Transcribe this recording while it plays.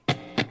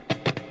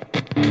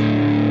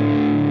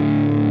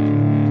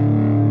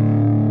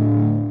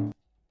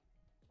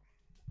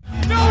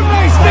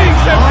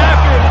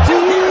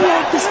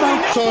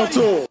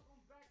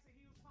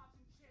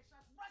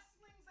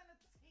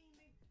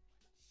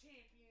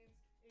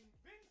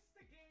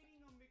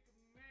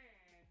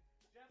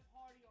Jeff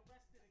Hardy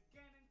arrested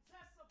again, and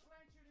Tessa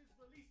Blanchard is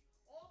released.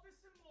 All this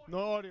and more.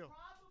 No audio.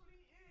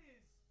 Probably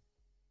is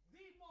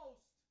the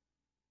most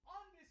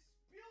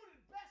undisputed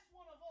best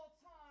one of all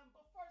time.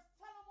 But first,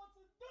 tell them what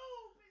to do,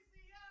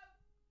 BCF.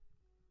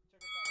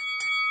 Check us out.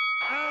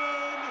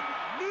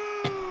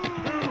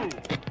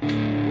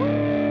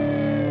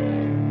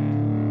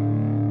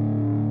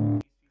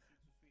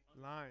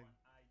 Line.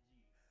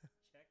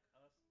 Check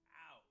us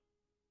out.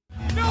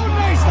 No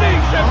nice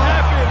things have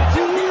happened.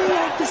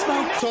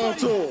 Talk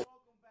to him.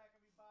 Welcome back,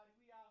 everybody.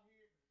 We out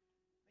here.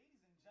 Ladies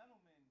and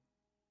gentlemen,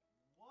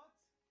 what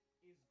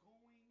is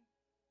going on?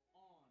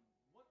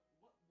 What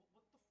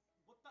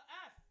the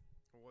F?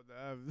 What the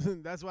F?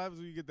 That's what happens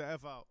when you get the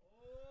F out.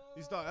 Oh,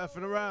 You start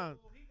effing around.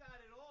 He got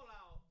it all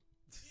out.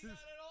 He got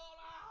it all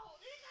out.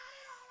 He got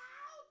it all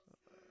out.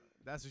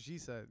 That's what she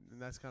said,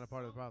 and that's kind of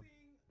part of the problem.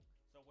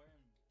 So we're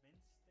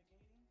instigating?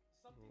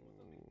 Something with a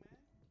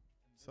big man.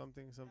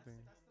 Something.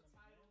 That's the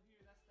title here.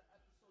 That's the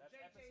episode. That's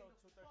JJ episode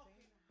in the 213.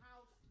 fucking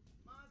house.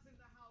 Mine's in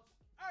the house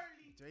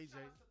early. JJ.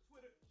 Shout out to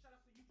Twitter. Shout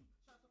out to YouTube.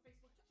 Shout out to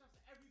Facebook. Shout out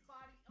to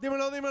everybody.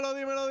 Dímelo.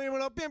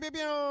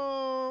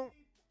 Pium.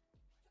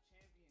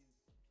 Champions.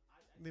 I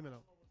Dímelo.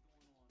 don't know what's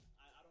going on.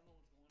 I don't know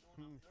what's going on.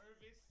 I'm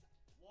nervous.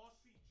 Wall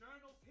Street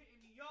Journal's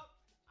hitting me up.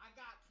 I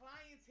got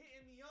clients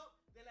hitting me up.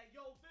 They're like,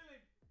 yo,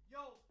 Villain,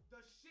 yo, the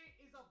shit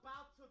is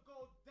about to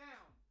go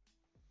down.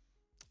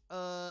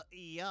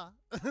 Yeah.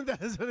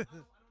 That's what it is. I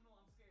don't know.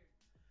 I'm scared.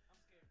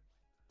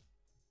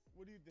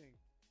 What do you think?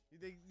 You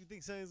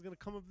think something's gonna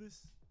come of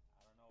this?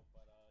 I don't know,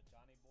 but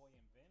Johnny Boy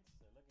and Vince,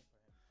 they're looking for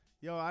him.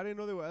 Yo, I didn't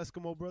know they were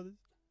Eskimo brothers.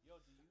 Yo,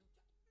 do you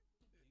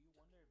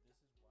wonder if this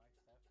is why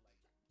Steph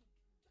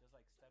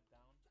stepped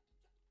down?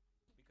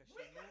 Because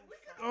she knew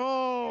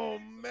Oh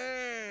something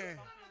man.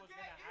 was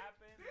gonna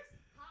happen.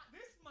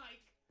 This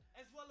mic,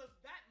 as well as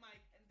that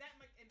mic,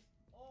 and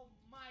all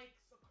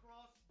mics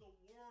across the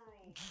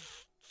world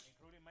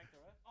Including Mike the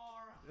Ref.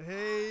 are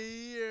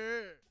Hey.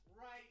 Yeah.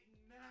 right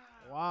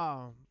now.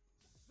 Wow.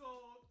 So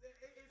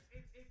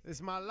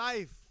It's my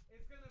life.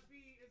 It's gonna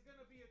be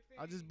a thing.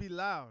 I'll just be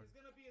loud. It's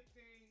gonna be a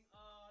thing.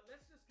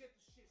 Let's just get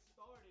the shit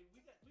started.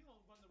 We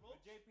gonna run the But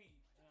ropes. JP,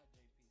 not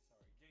JP,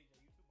 sorry. JJ,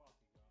 you too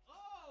bossy, bro.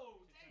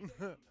 Oh, Yo, JJ. what's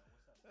up?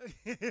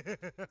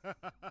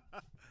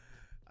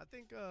 I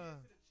think To the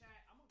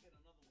chat. I'm gonna get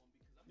another one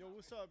because I'm Yo, not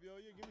what's ready. up, yo?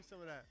 Yeah, give me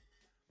some of that.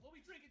 What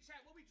we drinking,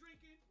 chat? What we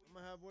drinking? I'm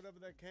gonna have whatever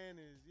that can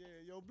is.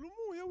 Yeah, yo, Blue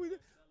Moon, yo, we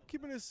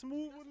keeping it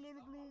smooth with a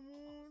little Blue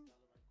Moon.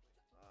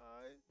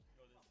 Alright.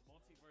 Yo, this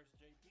Multiverse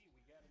JP, we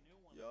got a new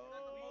one.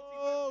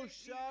 Yo,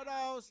 shout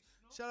outs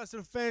to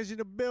the fans in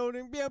the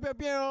building. Pew.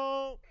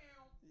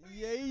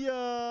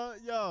 Yeah.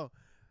 Yo,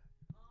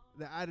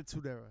 the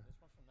Attitude Era. This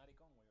one's from Natty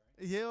Conway,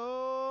 right?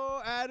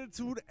 Yo,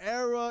 Attitude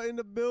Era in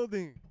the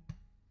building.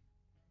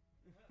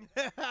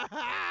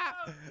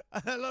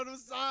 I love them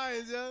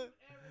signs, yo.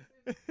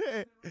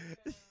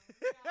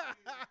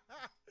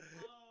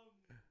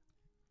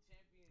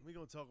 We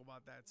gonna talk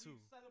about that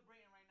too. We're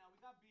celebrating right now. We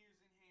got beers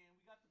in hand.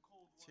 We got the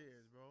cold ones.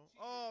 Cheers, bro.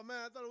 Cheers. Oh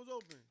man, I thought it was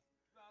open.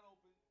 It's not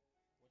open.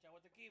 Watch out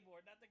with the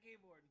keyboard, not the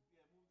keyboard.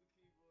 Yeah, move the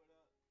keyboard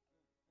up.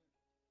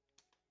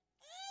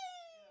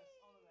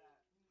 Yes, all of that.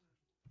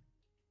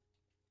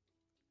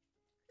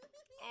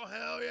 Oh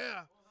hell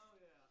yeah. Oh hell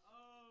yeah.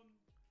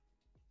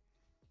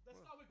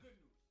 Let's start with good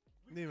news.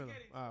 We Dímelo. can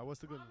get into All right, it.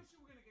 what's the good Promise news?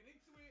 you we're gonna get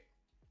into it.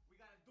 We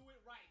gotta do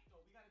it right, though.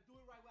 We gotta do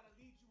it right. We gotta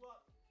lead you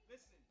up.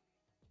 Listen,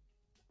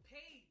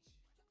 Paige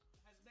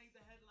has made the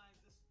headlines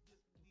this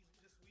week.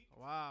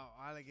 Wow,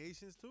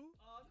 allegations too?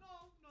 No,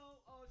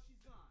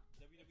 she's gone.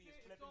 WWE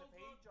is It's flipping the over.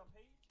 page on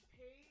page.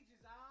 Paige is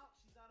out.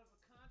 She's out of a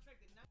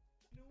contract. They not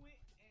knew it,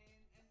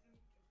 and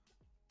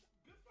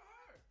good for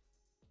her.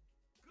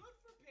 Good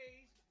for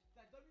Paige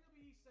that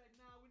WWE said,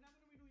 "Nah, we're not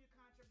gonna renew your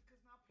contract because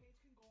now Paige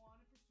can go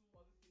on and pursue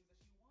other things that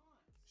she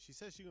wants." She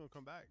said she's gonna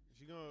come back.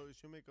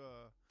 She'll make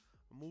a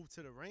move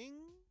to the ring.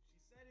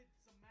 She said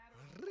it's a matter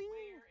of Ring.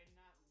 where and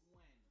not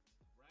when,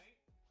 right?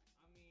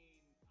 I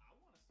mean, I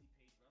want to see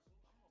Paige wrestle.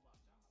 I don't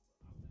know about y'all,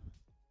 but I'm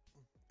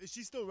down. Is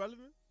she still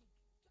relevant?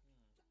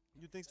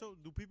 You think so?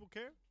 Do people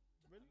care?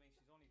 I mean,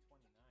 she's only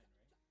 29,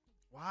 right?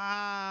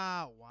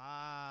 Wow.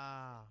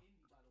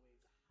 Indy, by the way,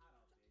 it's hot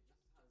out there. Just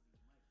as hot as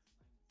these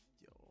mics.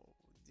 Yo,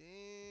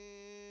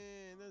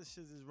 damn. That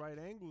shit is right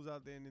angles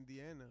out there in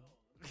Indiana.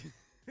 Shit.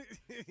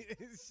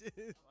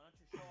 Why don't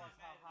you show us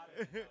how hot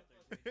it is out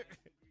there, JJ?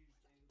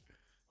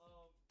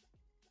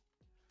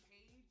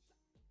 Paige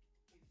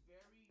is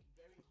very,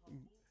 very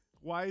humble.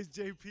 Why is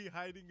JP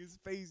hiding his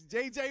face?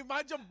 JJ,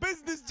 mind your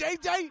business,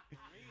 JJ.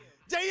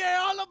 JJ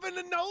all up in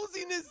the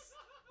nosiness.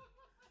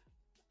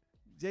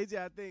 JJ,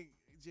 I think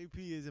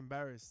JP is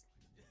embarrassed.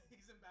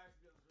 He's embarrassed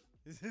to be on the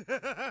business. I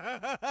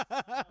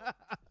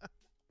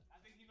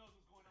think he knows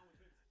what's going on with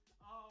this.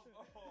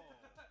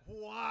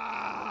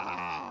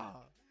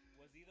 Wow.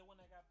 Was he the one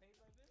that got paid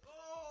like this?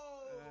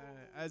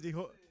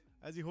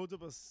 As he holds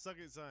up a suck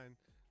it sign.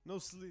 No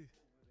sleep.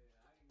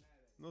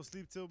 No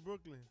sleep till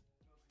Brooklyn.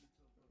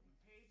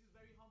 Paige is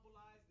very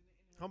humbleized in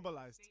her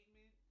Humbleized.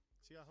 statement.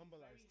 She got She's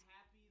humbleized. very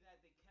happy that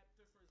they kept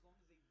her for as long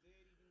as they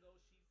did, even though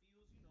she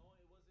feels,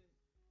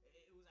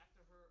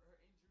 her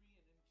injury, and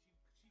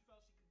then she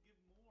felt she could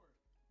give more.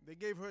 They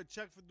gave her a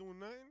check for doing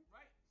nothing.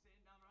 Right, sitting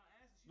down on her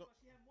ass, and she No. thought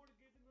she had more to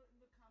give in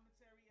the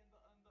commentary and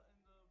the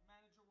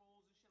manager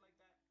roles and shit like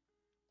that.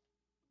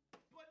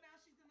 But now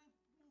she's gonna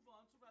move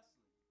on to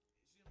wrestling.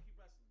 She's gonna keep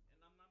wrestling,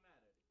 and I'm not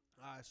mad at it.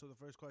 All right, so the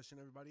first question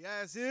everybody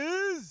asks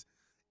is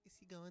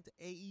he going to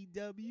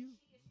AEW?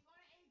 Is she going to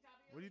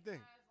AEW? What do you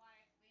think? Because,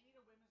 like, they need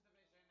a women's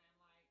division, and,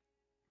 like,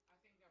 I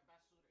think they're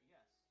best suited.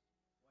 Yes.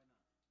 Why not?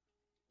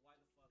 Why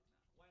the fuck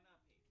not? Why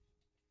not Paige?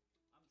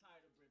 I'm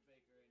tired of Britt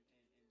Baker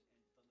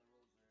and Thunder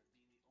Rosa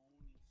being the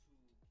only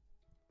two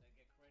that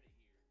get credit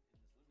here in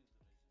this women's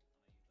division on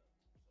AEW.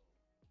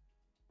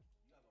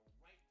 So, you have a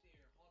right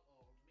there,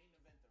 main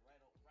eventer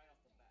right off the bat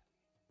in the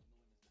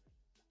women's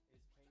division.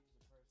 Is Paige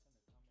the person to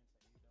come into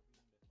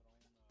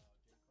AEW and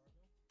dethrone Jade Cargill?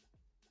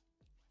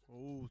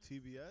 Oh,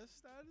 TBS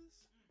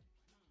status?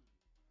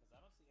 Because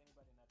I don't see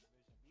anybody in that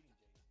division beating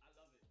Jade. I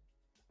love it.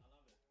 I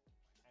love it.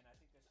 And I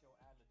think that she'll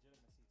add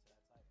legitimacy to that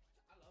title.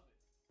 I love it.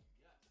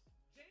 Yes.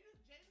 Jade is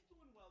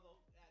doing well though.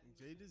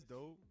 Jade is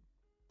dope.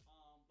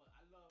 But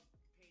I love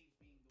Paige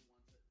being the one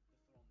to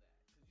dethrone that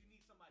because you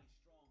need somebody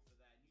strong for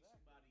that. You need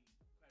somebody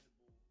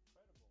credible.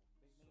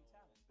 Big name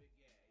talent. Big,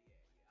 yeah.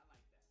 I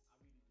like that. I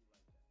really do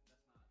like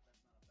that.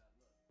 That's not a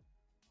bad look.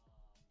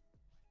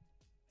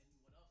 And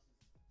what else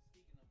is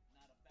speaking of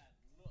not a bad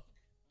look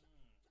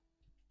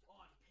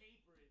on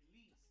paper at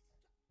least,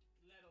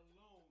 let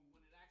alone when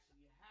it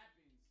actually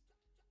happens.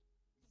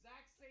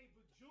 Zack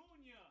Sabre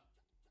Jr.,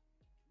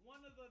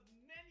 one of the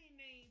many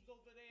names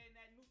over there in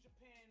that New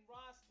Japan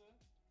roster,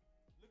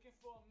 looking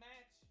for a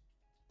match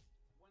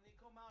when they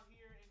come out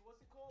here and what's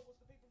it called? What's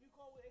the pay-per-view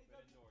called with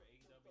AEW?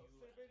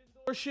 Forbidden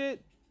Door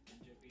shit.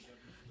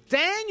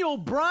 Daniel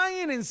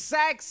Bryan and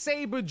Zack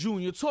Sabre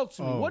Jr. Talk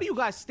to me. Oh. What do you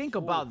guys think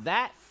about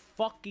that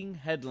fucking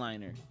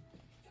headliner?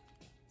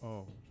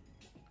 Oh.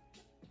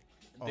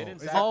 Didn't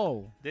is Zach,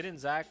 it- didn't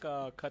Zach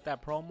cut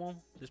that promo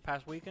this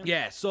past weekend?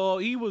 Yeah, so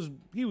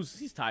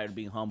he's tired of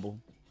being humble.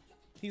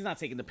 He's not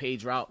taking the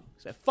Page route.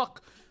 He said,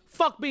 fuck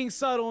being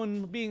subtle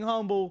and being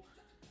humble.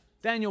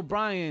 Daniel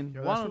Bryan,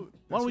 Yo,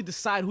 why don't we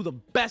decide who the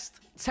best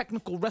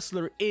technical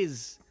wrestler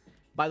is?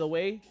 By the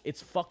way,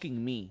 it's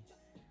fucking me.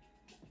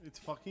 It's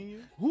fucking you?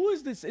 Who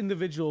is this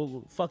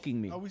individual fucking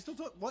me? Are we still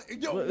talking? What?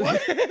 Yo,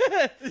 what?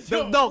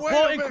 Yo, No, wait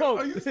quote a minute. unquote.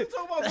 Are you still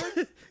talking about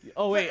Vince?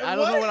 Oh, wait, I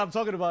don't know What? what I'm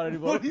talking about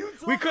anymore. What are you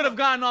talking We could have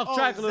gotten off Oh,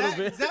 track a little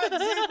bit. Zack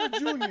Sabre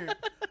Jr.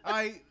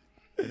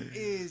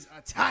 Is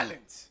a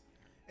talent.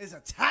 Is a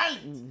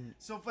talent.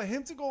 So for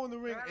him to go in the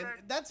ring, and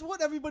that's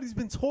what everybody's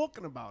been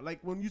talking about. Like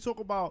when you talk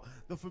about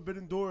the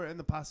Forbidden Door and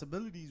the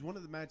possibilities, one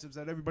of the matchups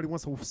that everybody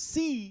wants to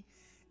see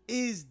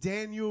is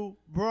Daniel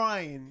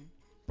Bryan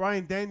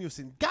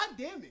Danielson. God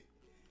damn it.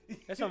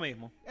 Eso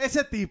mismo.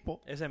 Ese tipo.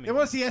 Ese mismo. Yo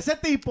voy a decir, ese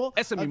tipo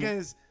Ese mismo.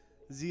 against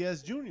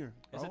ZS Jr.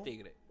 Ese bro.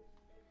 tigre. It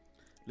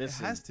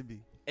Listen, has to be.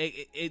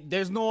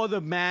 there's no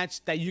other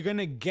match that you're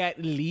gonna get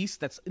least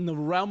that's in the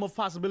realm of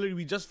possibility.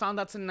 We just found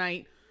out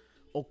tonight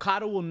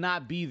Okada will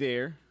not be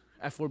there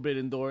at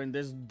Forbidden Door, and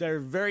there's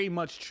very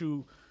much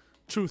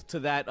truth to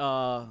that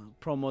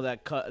promo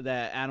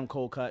that Adam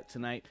Cole cut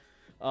tonight.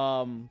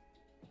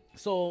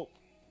 So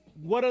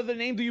what other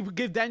name do you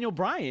give Daniel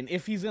Bryan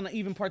if he's gonna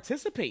even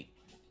participate?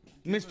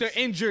 Mr.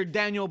 Injured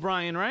Daniel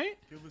Bryan, right?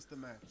 Give us the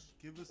match.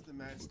 Give us the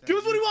match. Give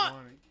us what he want.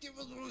 Give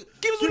us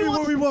Give us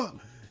what he wants.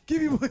 want.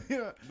 Give me what he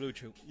want. Blue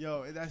Chew.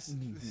 Yo, that's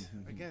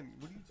again.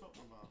 What are you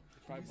talking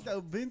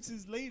about? Vince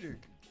is later.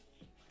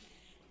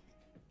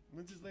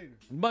 Vince is later.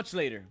 Much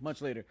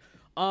later.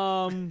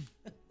 I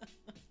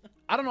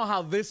don't know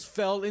how this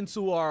fell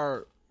into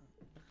our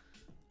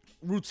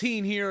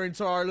routine here,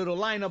 into our little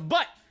lineup,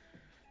 but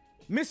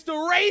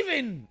Mr.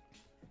 Raven,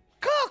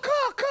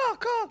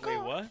 Wait,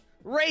 what?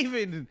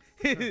 Raven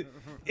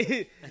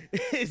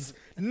is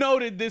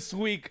noted this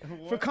week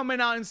for coming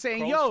out and saying,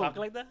 Crows "Yo," talk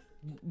like that?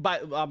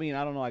 but I mean,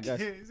 I don't know. I guess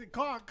Is it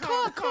car?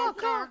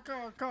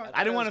 I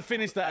didn't want to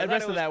finish the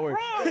rest of that word.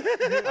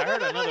 I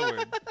heard another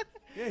word.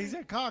 Yeah, he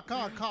said car.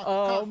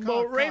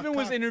 But Raven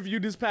was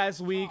interviewed this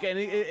past week, and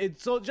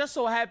it just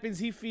so happens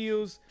he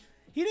feels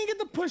he didn't get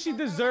the push he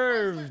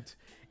deserved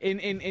in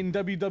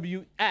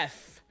WWF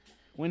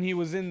when he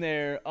was in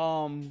there.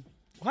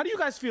 How do you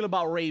guys feel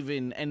about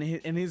Raven and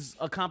his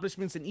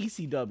accomplishments in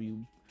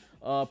ECW?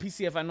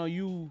 PCF, I know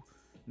you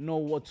know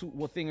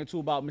what thing or two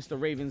about Mr.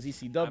 Raven's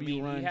ECW I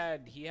mean, run.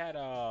 he had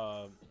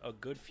a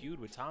good feud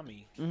with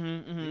Tommy.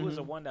 Mm-hmm, He was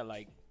the one that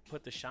like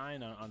put the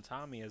shine on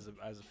Tommy as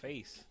a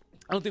face.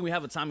 I don't think we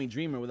have a Tommy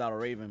Dreamer without a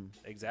Raven.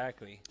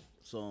 Exactly.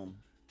 So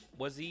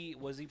Was he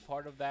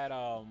part of that?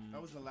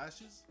 That was the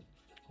Lashes.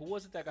 Who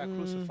was it that got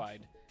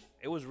crucified?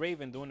 It was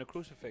Raven doing the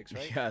crucifix,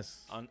 right?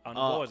 yes, On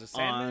what was it?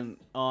 Sandman?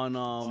 on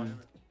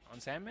On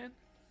Sandman?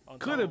 On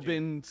could Tom have J.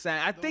 been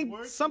Sam. I think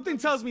word something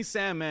ECW tells me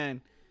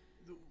Sandman.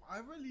 I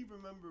really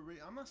remember.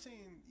 I'm not saying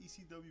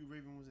ECW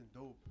Raven wasn't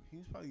dope. He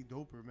was probably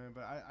doper, man.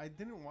 But I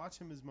didn't watch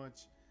him as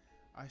much.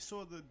 I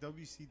saw the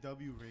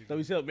WCW Raven.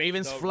 WCW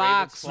Raven's The Flocks.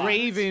 Raven's Flocks.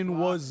 Raven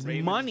was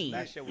Raven's- money.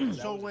 That shit was,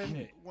 that So was the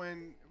shit.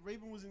 when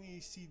Raven was in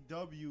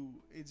ECW,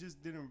 it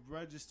just didn't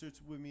register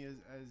with me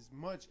as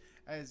much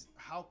as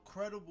how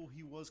credible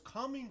he was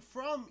coming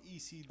from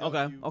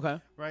ECW. Okay.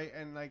 Right,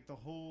 and like the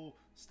whole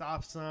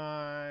stop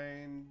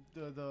sign,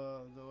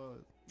 the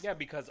Yeah,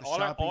 because The all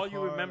shopping you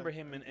cart, remember like-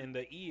 him in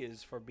the E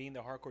is for being the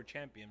hardcore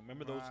champion.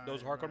 Remember those Right,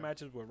 hardcore right.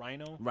 matches with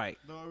Rhino? Right.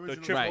 the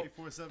original triple-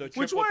 24/7. the Which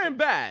triple weren't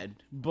bad,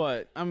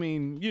 but I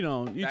mean, you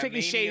know, you're That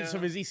taking shades Mania-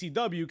 of his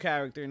ECW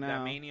character That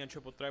now. Mania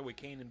triple threat with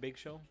Kane and Big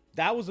Show.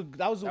 That was a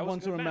That was one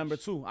a to good remember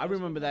match. too. I That was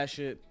a remember good that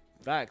shit.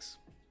 Facts.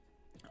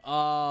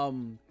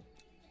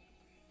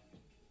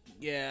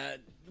 Yeah,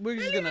 we're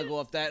just gonna go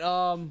off that.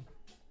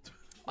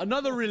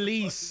 Another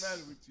release.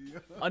 What's the matter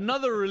with you?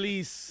 Another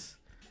release.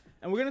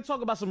 And we're gonna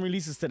talk about some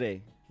releases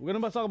today.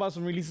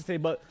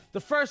 But the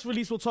first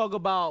release we'll talk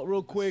about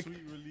real quick.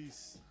 Sweet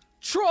release.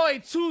 Troy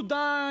 2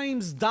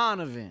 Dimes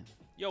Donovan.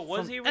 Yo,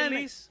 was From he NXT?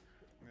 released?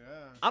 Yeah.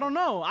 I don't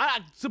know.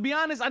 To be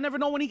honest, I never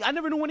knew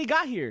when he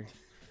got here.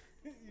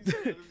 You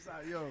said, I'm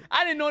sorry, yo.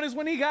 I didn't notice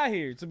when he got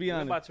here, to be We're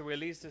honest. about to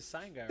release this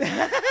sign guy.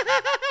 Right?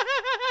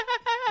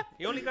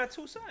 He only got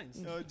 2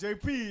 signs. Yo,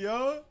 JP,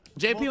 yo.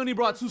 JP only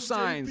brought 2 JP.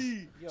 signs.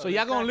 Yo, So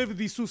y'all this gonna guy- live with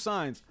these 2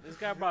 signs. This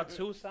guy brought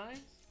 2 signs?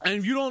 And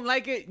if you don't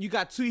like it, you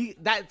got 2.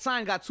 That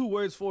sign got 2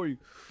 words for you.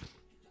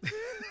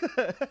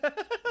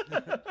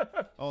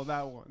 Oh,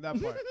 that one,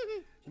 that part.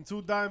 And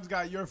 2 Dimes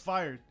got you're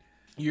fired.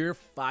 You're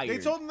fired. They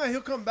told him that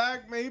he'll come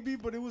back, maybe,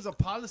 but it was a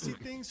policy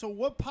thing. So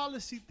what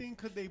policy thing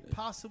could they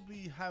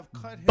possibly have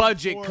cut him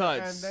Budget for,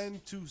 cuts. and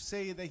then to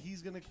say that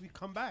he's gonna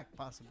come back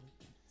possibly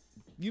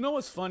You know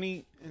what's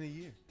funny? in a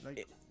year?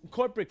 Like,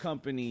 Corporate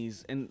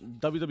companies, and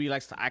WWE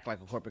likes to act like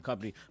a corporate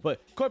company,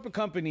 but corporate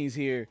companies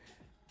here,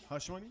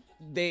 hush money.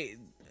 they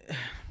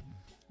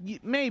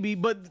maybe,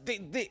 but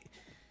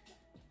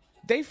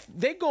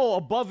they go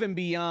above and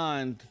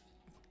beyond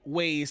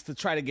ways to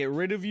try to get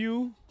rid of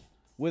you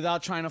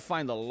without trying to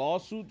find a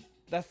lawsuit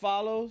that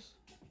follows.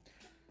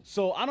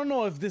 So I don't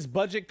know if this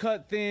budget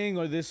cut thing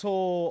or this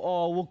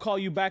whole we'll call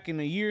you back in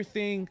a year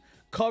thing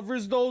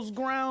covers those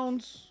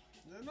grounds.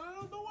 No,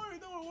 don't worry.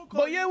 We'll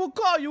call But yeah, we'll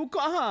call you. We'll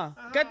call,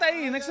 Quédate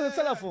ahí next to the yeah.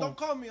 telephone. Don't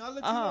call me. I'll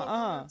let you Uh-huh, know.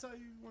 uh-huh. I'll tell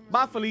you when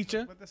Bye, it's-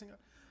 Felicia. but that's-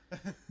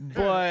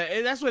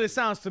 But that's what it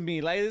sounds to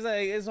me. Like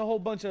it's a whole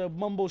bunch of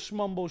mumble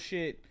schmumble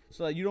shit.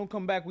 So that you don't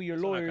come back with your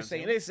That's what I lawyer can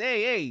saying, say. "Listen,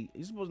 hey,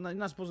 you're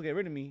not supposed to get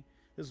rid of me.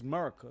 This is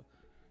America,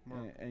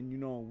 and you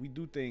know we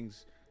do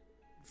things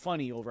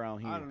funny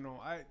around here." I don't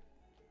know. I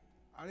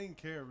didn't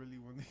care really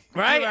when they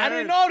Right? I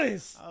didn't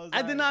notice. was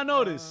I did like, not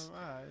notice.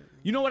 alright.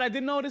 You know what I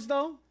did notice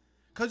though?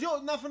 Cause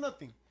yo, not for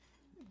nothing.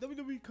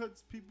 WWE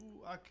cuts people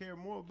I care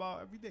more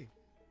about every day.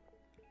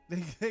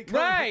 They cut,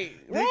 Right,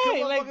 They right, cut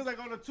like- motherfuckers like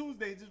on a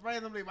Tuesday, just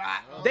randomly.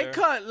 They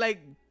cut like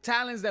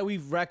talents that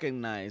we've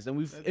recognized and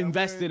we've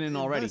invested in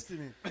already.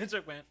 It's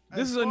like, man.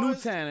 This is a new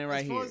talent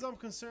right As far here. as I'm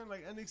concerned,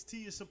 like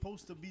NXT is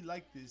supposed to be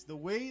like this. The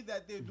way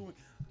that they're doing,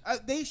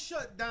 they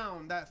shut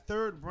down that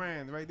third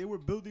brand, right? They were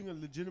building a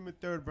legitimate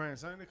third brand,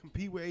 something to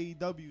compete with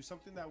AEW,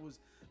 something that was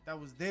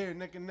there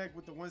neck and neck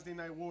with the Wednesday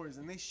Night Wars,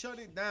 and they shut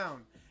it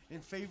down in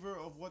favor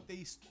of what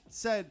they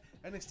said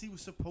NXT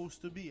was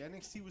supposed to be.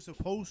 NXT was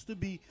supposed to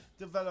be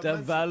developmental.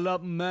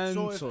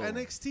 Developmental. So if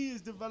NXT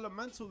is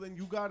developmental, then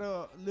you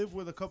gotta live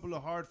with a couple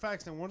of hard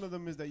facts, and one of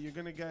them is that you're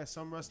gonna get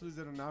some wrestlers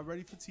that are not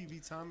ready for TV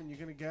time, and you're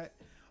gonna get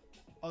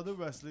other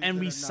wrestlers and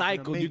that are not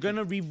recycled. make You're it.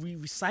 gonna be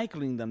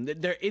recycling them.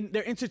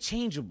 They're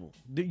interchangeable.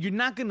 You're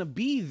not gonna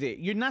be there.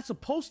 You're not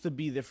supposed to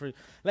be there for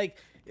like.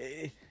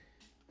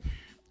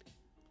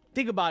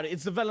 Think about it.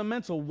 It's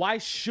developmental. Why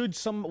should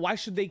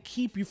they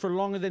keep you for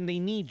longer than they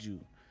need you?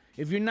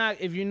 If you're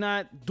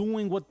not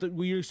doing what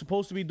you're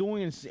supposed to be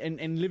doing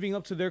and living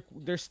up to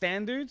their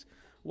standards,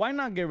 why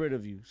not get rid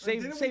of you?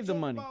 And didn't we Save the talk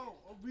money. About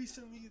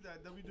recently,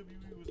 that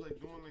WWE was like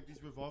doing like these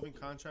revolving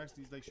contracts,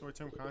 these like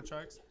short-term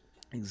contracts.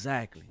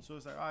 Exactly. So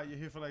it's like, you're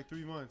here for like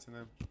 3 months, and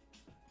then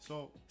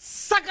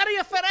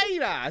Zacaria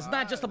Ferreira. It's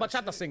not just a that's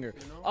bachata it, singer.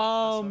 you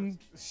know?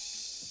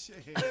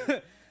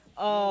 Shit.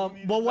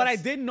 But what I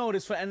did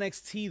notice for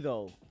NXT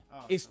though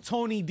Oh, is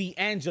Tony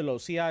D'Angelo.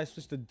 See how I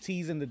switched the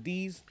T's and the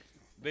D's?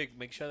 Big,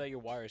 make sure that your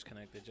wire is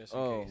connected just in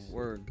Oh, case.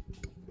 word.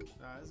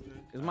 Nah, it's good.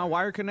 Is my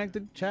wire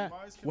connected? Chat.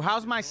 wire's Well,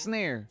 how's connected, my bro.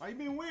 snare? Why you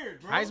being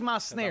weird, bro? How's my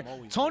snare? I'm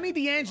always Tony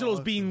D'Angelo's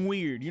Oh, being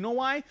weird. You know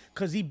why?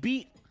 Because he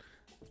beat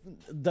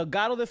the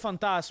Gato de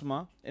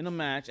Fantasma in a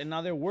match, and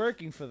now they're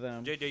working for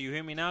them. JJ, you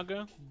hear me now,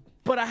 girl?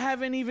 But I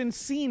haven't even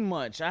seen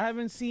much. I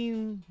haven't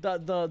seen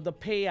the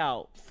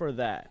payout for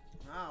that.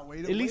 Nah,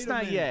 wait. At least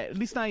not yet. At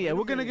least not yet.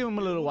 We're gonna give him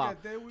a little while.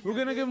 We're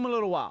gonna give him a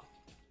little while.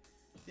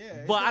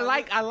 Yeah. But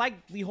I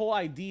like the whole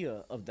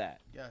idea of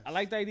that. Yes. I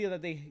like the idea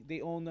that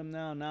they own them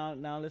now.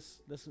 Now let's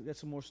get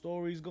some more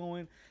stories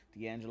going.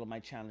 D'Angelo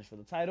might challenge for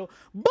the title.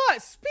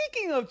 But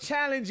speaking of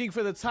challenging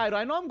for the title,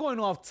 I know I'm going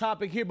off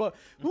topic here, but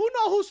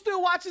who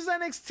still watches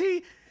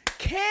NXT?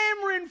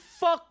 Cameron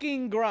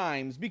fucking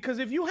Grimes. Because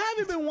if you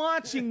haven't been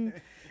watching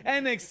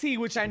NXT,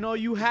 which I know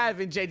you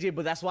haven't, JJ,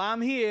 but that's why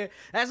I'm here.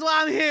 That's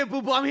why I'm here,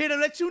 boo boo. I'm here to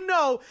let you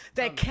know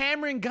that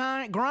Cameron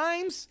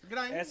Grimes,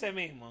 Ese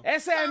mismo.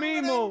 ese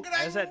mismo,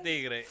 Ese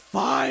tigre.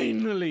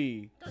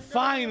 finally,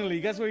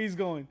 guess where he's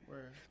going?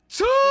 Where?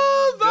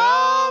 To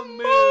the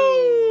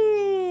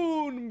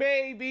moon,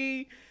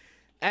 baby.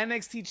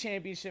 NXT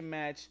Championship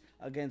match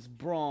against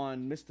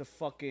Braun, Mr.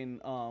 fucking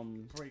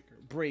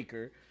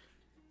Breaker.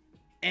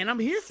 And I'm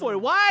here for it.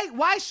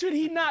 Why should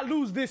he not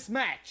lose this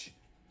match?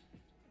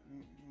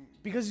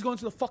 Because he's going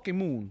to the fucking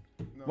moon.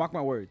 No. Mark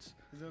my words.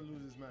 He's gonna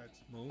lose his match.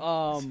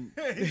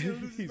 He's gonna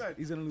lose his match.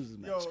 He's gonna lose his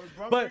match. Yo, if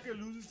Braun But- Breaker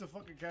loses to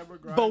fucking Cameron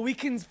Grimes. But we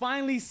can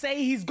finally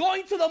say he's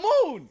going to the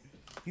moon.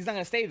 He's not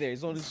gonna stay there.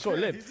 It's only short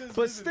lived. He's just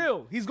But visiting.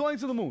 still, he's going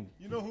to the moon.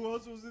 You know who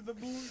else was in the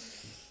moon?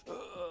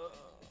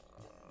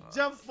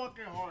 Jeff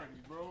fucking Hardy,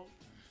 bro.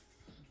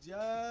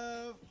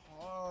 Jeff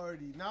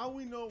Hardy. Now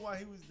we know why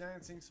he was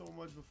dancing so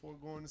much before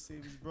going to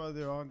save his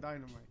brother on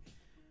Dynamite.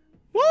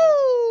 Woo!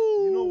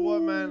 You know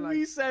what, man? Like,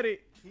 he said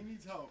it. he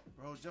needs help,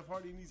 bro. Jeff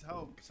Hardy needs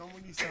help.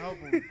 Someone needs to help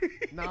him.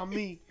 Not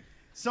me.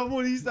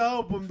 Someone needs to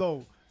help him,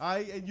 though.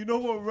 And you know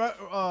what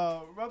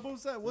Rebel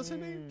said? What's her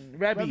name?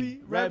 Rabbi.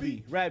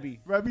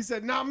 Rebby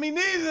said, not me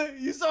neither.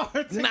 You saw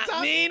her TikTok?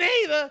 Not me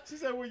neither. She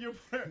said, when you're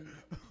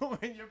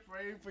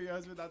praying for your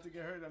husband not to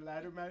get hurt in a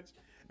ladder match.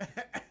 and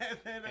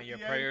then And your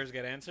prayers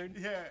get answered?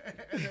 Yeah.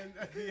 And then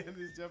at the end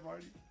is Jeff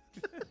Hardy.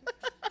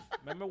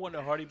 Remember when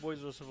the Hardy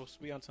Boys were supposed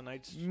to be on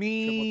tonight's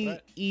Me Triple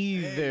Threat?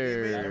 either.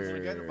 Hey, they made us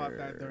forget about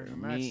that during the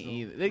match, Me though.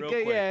 either. They, Real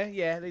ca- quick.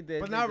 yeah, they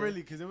did. But they not did.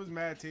 really, because it was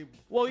mad table.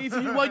 Well, if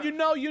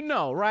you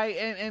know, right?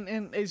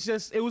 And it's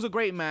just, it was a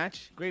great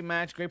match, great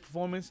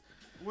performance.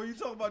 Well, you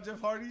talking about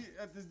Jeff Hardy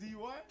at this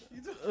DUI?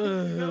 You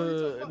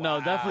talking about? No,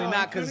 definitely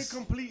not, He couldn't because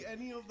complete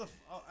any of the.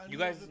 You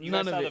guys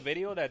None of saw it. the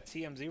video that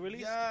TMZ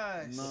released?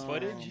 Yes. No,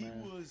 footage. man.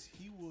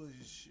 He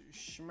was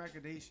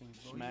schmackadation,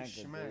 bro. He was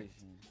schmack.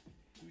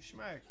 He was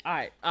schmack.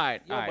 All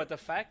right. Yo, but the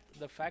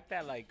fact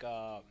that like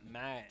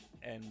Matt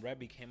and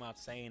Rebby came out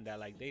saying that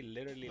like they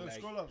literally Look, like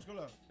scroll up.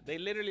 they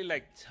literally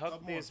like Up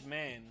tucked more. this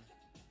man.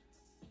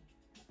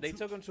 They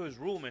took him to his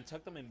room and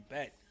tucked him in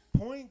bed.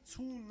 .294.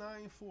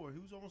 He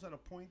was almost at a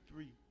 .3.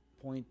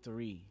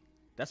 0.3.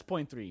 That's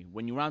 0.3.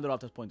 When you round it off,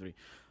 that's 0.3.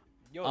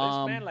 Yo,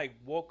 this man like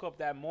woke up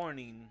that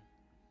morning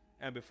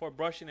and before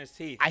brushing his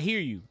teeth. I hear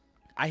you.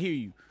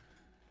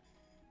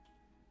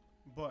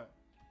 But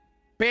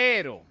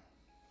Pero.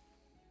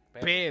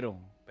 Perro.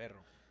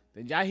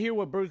 Did y'all hear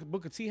what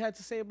Booker T had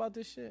to say about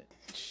this shit?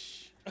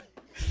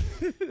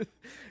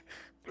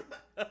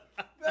 I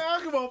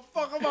don't give a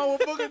fuck about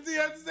what Booker T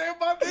had to say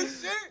about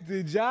this shit.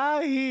 Did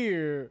y'all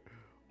hear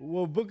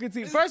what Booker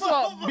T? First of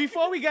all,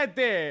 before we get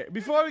there,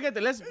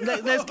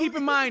 let's keep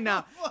in mind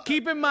now.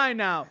 Keep in mind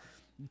now.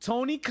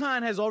 Tony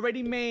Khan has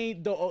already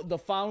made the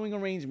following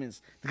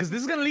arrangements, because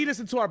this is gonna lead us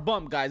into our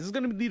bump, guys. This is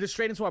gonna lead us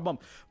straight into our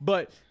bump.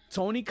 But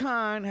Tony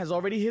Khan has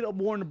already hit up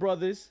Warner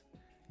Brothers.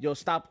 Yo,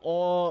 stop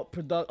all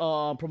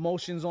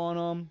promotions on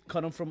them.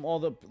 Cut him from all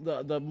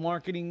the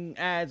marketing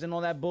ads and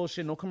all that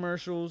bullshit. No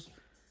commercials.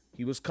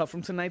 He was cut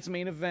from tonight's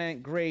main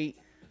event. Great.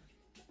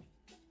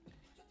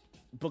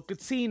 Booker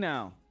T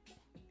now.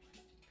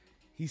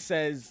 He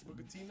says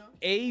Booker T now?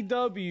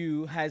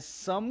 AEW has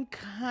some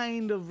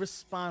kind of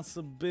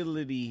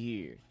responsibility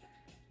here.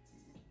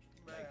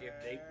 Like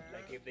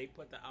if they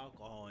put the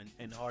alcohol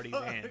in Hardy's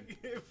hand.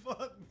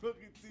 Fuck Booker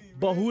T.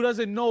 But who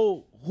doesn't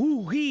know,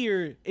 who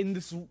here in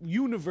this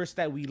universe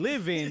that we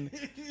live in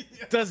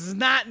does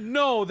not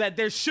know that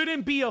there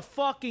shouldn't be a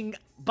fucking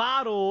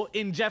bottle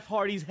in Jeff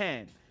Hardy's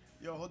hand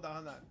Yo, hold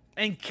on.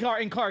 and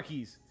car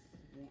keys.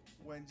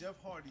 When Jeff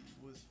Hardy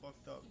was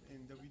fucked up in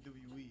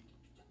WWE,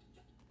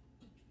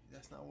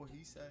 that's not what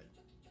he said.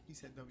 He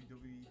said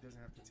WWE doesn't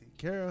have to take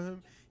care of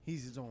him.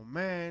 He's his own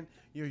man.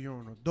 You're your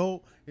own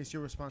adult. It's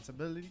your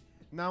responsibility.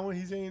 Now when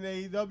he's in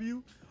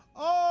AEW,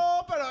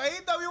 oh, pero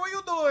AEW, what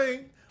you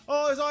doing?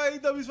 Oh, it's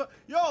all AEW's fault.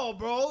 Yo,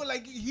 bro,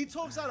 like he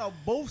talks out of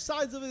both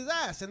sides of his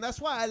ass, and that's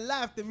why I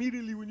laughed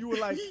immediately when you were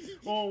like,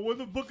 "Oh, what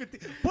the Booker T?"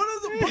 What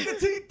does the Booker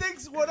T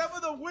thinks whatever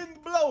the wind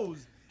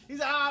blows? He's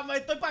like, me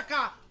estoy pa'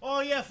 acá.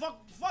 Oh yeah,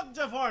 fuck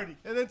Jeff Hardy.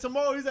 And then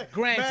tomorrow he's like,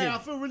 Granted. man, I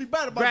feel really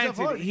bad about Jeff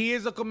Granted, Hardy. he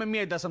is a come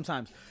mierda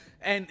sometimes.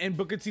 And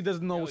Booker T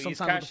doesn't know Yo, he's sometimes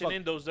what the cashing fuck.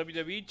 in those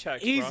WWE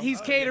checks, He's bro. he's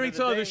At the catering end of to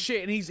the other day.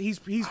 shit, and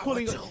he's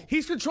pulling, would too.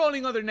 he's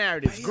controlling other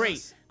narratives. Pay Great,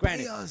 us.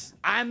 granted. Pay us.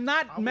 I'm I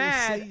not will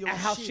mad say your at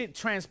how shit. shit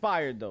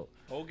transpired though.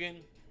 Hogan,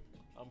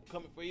 I'm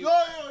coming for you. Yo.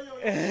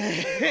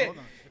 Hold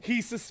on.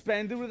 He's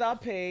suspended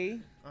without pay,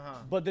 Uh-huh.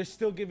 but they're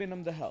still giving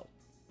him the help.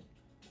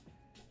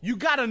 You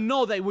gotta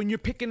know that when you're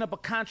picking up a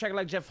contract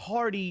like Jeff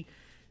Hardy,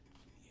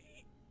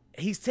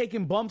 he's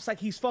taking bumps like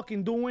he's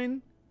fucking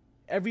doing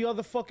every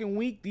other fucking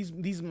week. These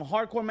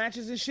hardcore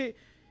matches and shit.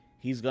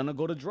 He's gonna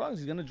go to drugs.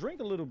 He's gonna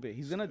drink a little bit.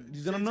 He's gonna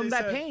numb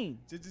that pain.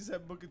 JJ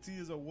said Booker T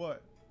is a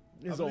what?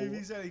 Is I a believe what?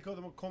 he said he called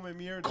him a come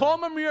mierda. Call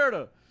him a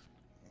murder.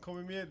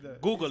 Come mierda.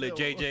 Google He it,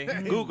 said,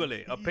 JJ. Google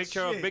it. A Eat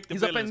picture of shit. Victor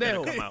He's a Villain's gonna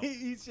pendejo. come out.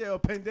 He said a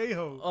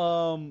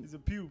pendejo. He's a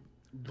pube.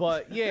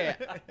 But yeah.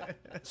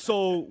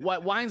 So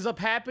what winds up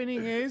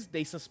happening is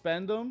they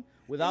suspend him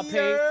without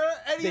pay.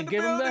 Eddie They in the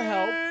give him the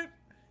help. building.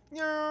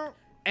 Yeah.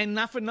 And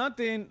not for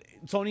nothing,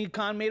 Tony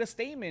Khan made a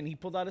statement. He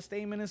pulled out a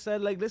statement and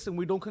said, like, listen,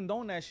 we don't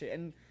condone that shit.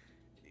 And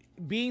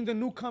being the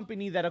new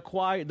company that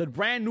acquired, the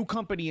brand new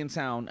company in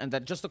town, and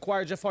that just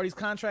acquired Jeff Hardy's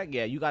contract,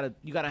 yeah, you gotta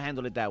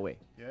handle it that way.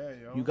 Yeah,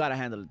 yo. You gotta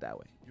handle it that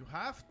way. You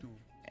have to.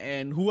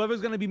 And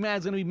whoever's gonna be mad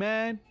is gonna be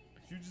mad.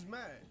 You just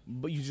mad.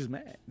 But you just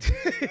mad.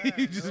 mad,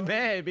 You just yo.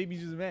 mad, baby.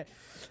 You just mad.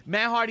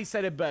 Matt Hardy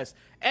said it best.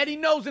 Eddie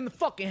knows in the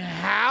fucking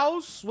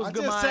house. What's I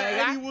good, just my said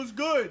guy? Eddie was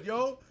good,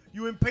 yo.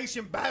 You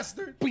impatient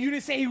bastard. But you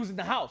didn't say he was in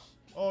the house.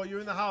 Oh, you're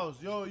in the house.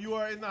 Yo, you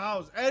are in the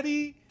house.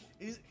 Eddie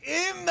is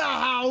in the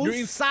house. You're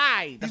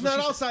inside. That's He's what not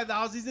she said. outside the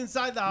house. He's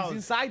inside the house. He's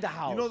inside the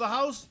house. You know the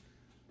house?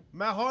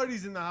 Matt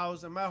Hardy's in the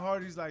house, and Matt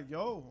Hardy's like,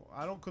 yo,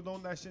 I don't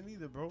condone that shit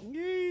either, bro.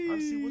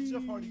 Honestly, what's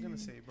Jeff Hardy gonna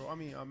say, bro? I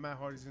mean, Matt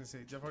Hardy's gonna say.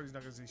 Jeff Hardy's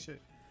not gonna say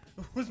shit.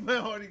 What's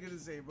Matt Hardy gonna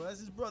say, bro? That's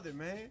his brother,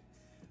 man.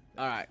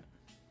 All right.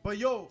 But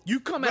yo,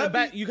 You come at a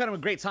bad. You got him a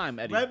great time,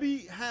 Eddie. Rebby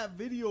have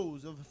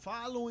videos of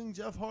following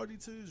Jeff Hardy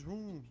to his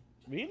room.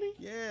 Really?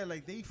 Yeah,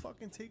 like they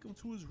fucking take him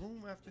to his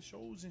room after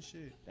shows and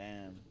shit.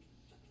 Damn.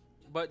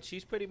 But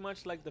she's pretty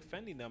much like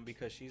defending them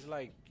because she's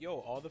like, yo,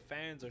 all the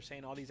fans are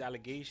saying all these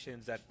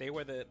allegations that they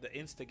were the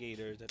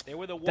instigators, that they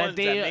were the ones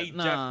that made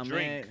Jeff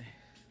drink. man.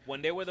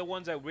 When they were the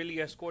ones that really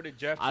escorted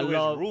Jeff to I his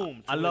love.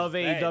 room. I to love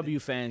his bed.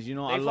 AEW fans. You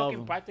know, They I love fucking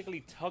them. practically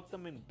tucked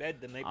them in bed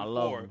the night I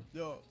love before 'em.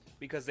 Yo,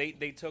 because they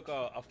took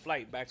a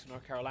flight back to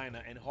North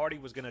Carolina, and Hardy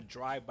was going to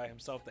drive by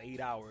himself the 8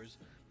 hours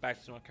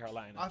back to North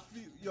Carolina. I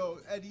feel, yo,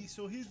 Eddie.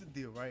 So here's the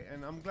deal, right?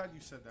 And I'm glad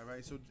you said that,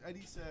 right? So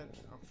Eddie said,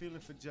 I'm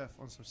feeling for Jeff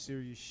on some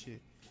serious shit.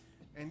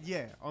 And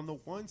yeah, on the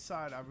one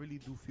side, I really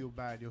do feel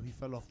bad. Yo, he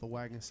fell off the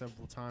wagon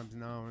several times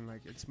now, and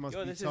like it must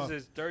Yo, be this tough. is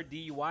his third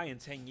DUI in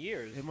 10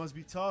 years. It must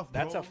be tough,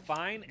 bro. That's a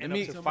fine and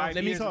me- up to 5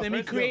 let me years. talk. Let me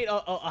in prison. create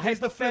a Here's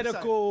the flip side.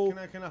 hypothetical.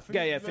 Can I finish?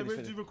 Yeah, Real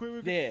finish.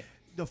 quick. Yeah.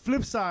 The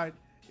flip side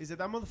is that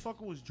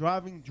motherfucker was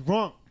driving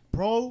drunk,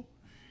 bro.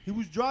 He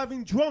was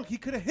driving drunk. He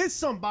could have hit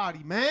somebody,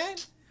 man.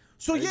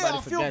 So yeah, Everybody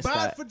I feel forgets bad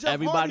that. for Jeff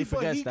Everybody Hardy, but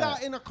forgets he that.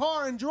 got in a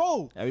car and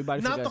drove.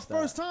 Everybody not the forgets that.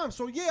 first time.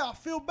 So yeah, I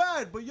feel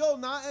bad, but yo,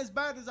 not as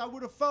bad as I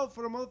would have felt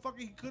for the motherfucker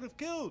he could have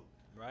killed.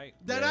 Right.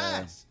 That Yeah.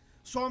 ass.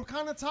 So I'm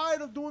kind of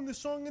tired of doing this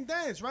song and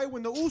dance, right?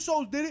 When the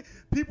Usos did it,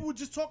 people were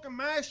just talking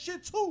mad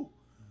shit too.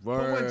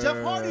 But when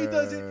Jeff Hardy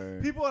does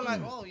it, people are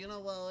like, "Oh,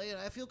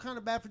 I feel kind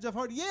of bad for Jeff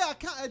Hardy." Yeah,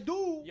 I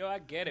do, Yo, I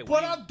get it.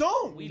 but I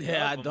don't. We Yeah,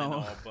 love I him and don't.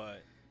 all,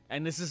 but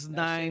And this is that shit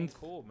 9, ain't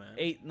cool, man.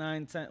 8,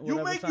 9, 10. You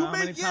Whatever make, time. you How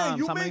many make, yeah, times?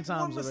 you How many make one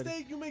times already?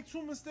 mistake, you make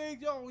two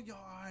mistakes, yo, all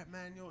right,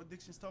 man, yo,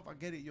 addiction stuff, I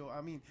get it, yo. I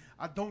mean,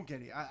 I don't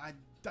get it. I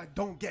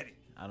don't get it.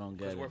 I don't get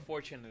Because it. we're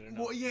fortunate enough.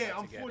 Well, yeah, not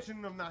I'm to get fortunate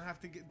enough not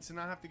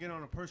have to get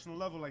on a personal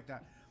level like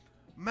that.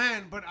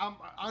 Man, but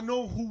I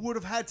know who would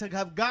have had to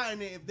have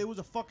gotten it if there was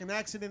a fucking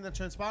accident that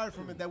transpired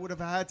from it that would have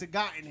had to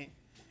gotten it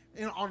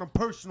on a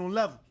personal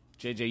level.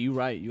 JJ, you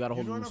right. You gotta You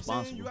hold know them what I'm saying?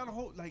 responsible. You gotta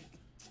hold like,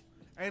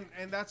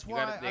 and that's it.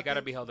 why They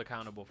gotta be held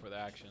accountable for their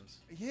actions.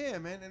 Yeah,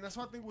 man, and that's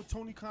what I think what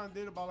Tony Khan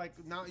did about like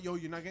now, yo,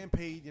 you're not getting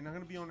paid, you're not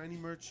gonna be on any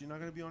merch, you're not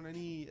gonna be on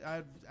any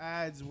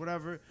ads,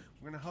 whatever.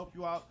 We're gonna help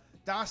you out.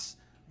 That's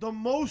the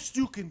most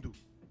you can do.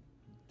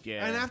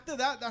 Yeah. And after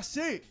that, that's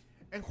it.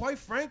 And quite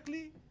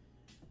frankly,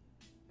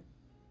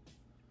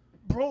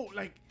 bro,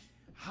 like,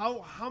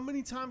 how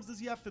many times does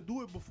he have to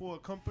do it before a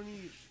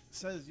company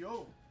says,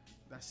 yo,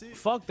 that's it?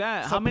 Fuck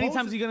that. How many times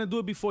Supposedly- he gonna do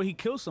it before he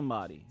kills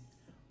somebody?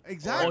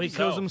 Exactly. Or he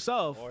kills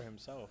himself. Or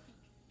himself.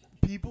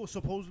 People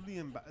supposedly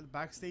in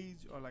backstage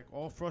are like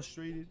all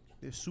frustrated.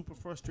 They're super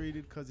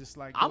frustrated because it's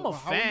like, I'm yo, a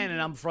how are you fan and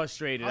gonna- I'm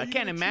frustrated. how I you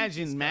can't gonna treat this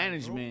imagine guy, bro?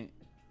 management.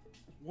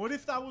 What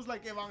if that was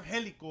like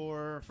Evangelico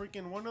or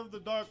freaking one of the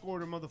Dark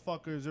Order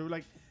motherfuckers or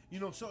like, you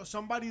know,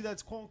 somebody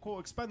that's quote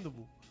unquote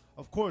expendable?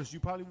 Of course, you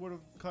probably would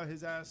have cut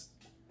his ass.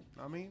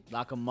 I mean,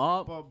 Lock him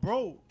up. but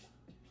bro,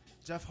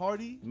 Jeff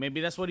Hardy, Maybe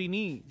that's what he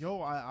needs.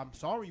 yo, I'm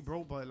sorry,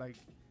 bro, but like,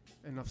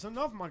 enough's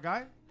enough, my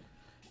guy.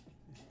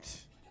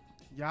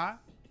 Yeah,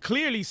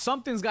 Clearly,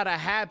 something's gotta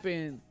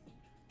happen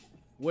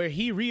where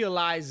he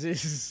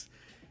realizes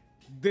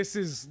this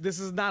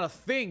is not a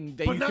thing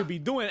that But you not- could be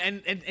doing,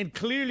 and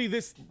clearly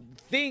this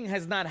thing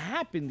has not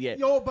happened yet.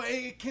 yo, but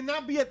it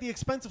cannot be at the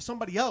expense of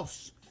somebody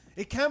else.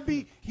 It can't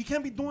be. He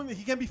can't be doing it.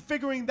 He can't be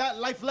figuring that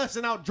life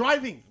lesson out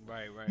driving.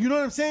 Right. You know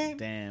what I'm saying?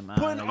 Damn, I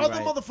Putting know, you're other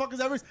right. motherfuckers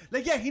at risk.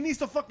 Like, yeah, he needs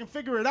to fucking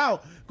figure it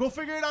out. Go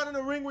figure it out in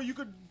a ring where you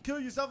could kill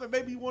yourself and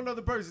maybe one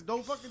other person.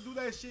 Don't fucking do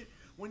that shit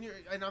when you're.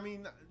 And I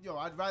mean, yo,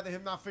 I'd rather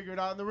him not figure it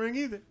out in the ring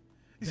either.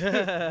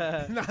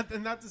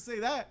 not to say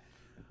that.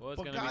 Well,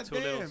 it's But gonna be too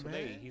little, goddamn, too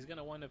late. man. He's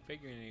gonna wind up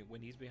figuring it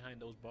when he's behind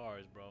those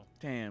bars, bro.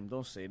 Damn,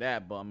 don't say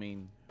that. But I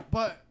mean,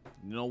 But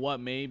you know what?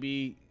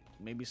 Maybe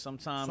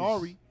sometimes.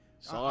 sorry.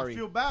 Sorry. I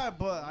feel bad,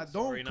 but I don't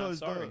Sorry, not because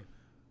sorry.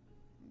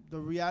 the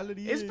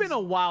reality It's is. been a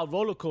wild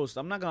roller coaster.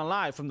 I'm not gonna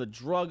lie. From the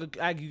drug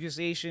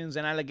accusations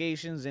and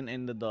allegations and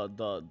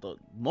the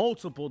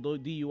multiple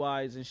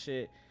DUIs and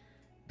shit,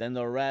 then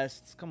the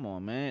arrests. Come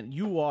on, man.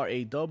 You are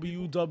a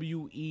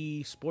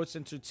WWE Sports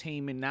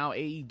Entertainment, now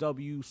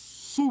AEW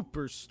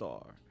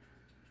superstar,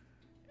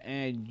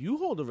 and you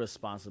hold a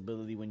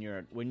responsibility when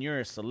you're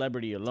a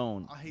celebrity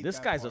alone. I hate This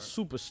that guy's part. a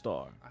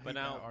superstar. I hate But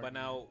that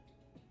now,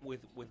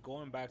 argument. with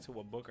going back to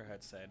what Booker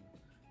had said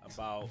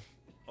about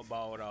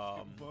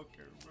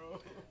Booker,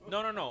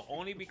 bro. no,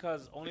 only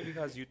because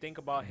you think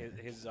about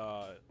his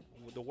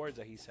the words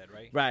that he said,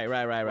 right?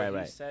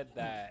 Right. He said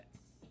that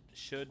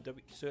should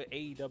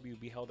AEW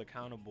be held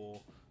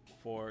accountable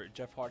for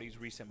Jeff Hardy's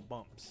recent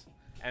bumps,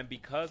 and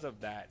because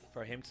of that,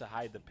 for him to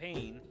hide the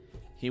pain,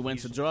 He went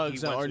to He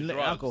drugs went or to drugs.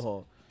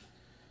 alcohol.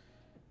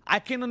 I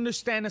can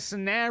understand a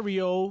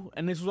scenario,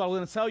 and this is what I'm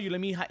going to tell you.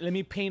 Let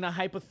me paint a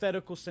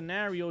hypothetical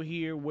scenario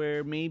here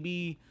where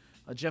maybe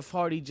Jeff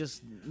Hardy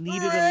just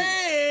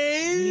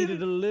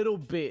needed a little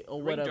bit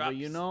or whatever, Raindrops.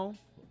 you know,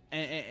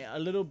 and a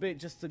little bit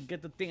just to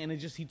get the thing, and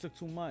he took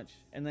too much,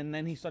 and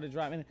then he started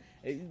driving.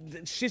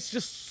 Shit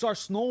just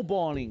starts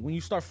snowballing when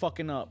you start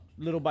fucking up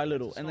little by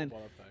little, and then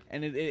snowball effect.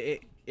 and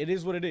it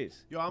is what it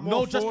is. Yo, I'm no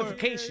all for-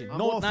 justification. I'm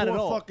No, all not for at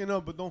all. fucking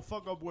up, but don't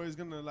fuck up where it's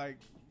gonna like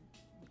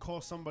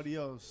cost somebody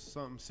else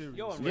something serious.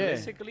 Yo, and Yeah.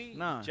 realistically,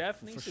 Nah, Jeff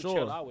for needs to sure.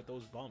 chill out with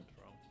those bumps,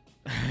 bro.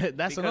 That's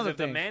Because another if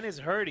thing. the man is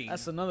hurting,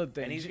 That's another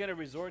thing. and he's gonna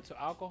resort to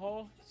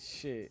alcohol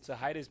Shit. to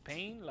hide his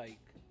pain, like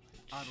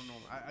I don't know.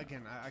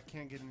 I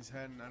can't get in his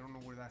head, and I don't know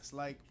what that's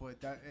like. But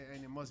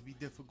and it must be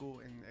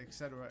difficult, and et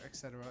cetera, et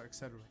cetera, et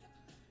cetera.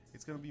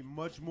 It's gonna be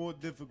much more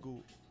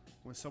difficult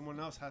when someone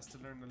else has to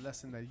learn the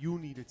lesson that you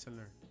needed to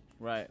learn.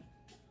 Right.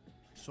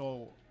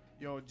 So,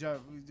 yo, Jeff,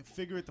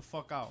 figure it the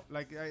fuck out.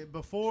 Like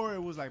before,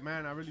 it was like,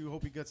 man, I really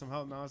hope he gets some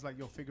help. Now it's like,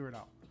 yo, figure it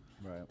out.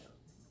 Right.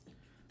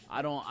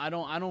 I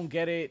don't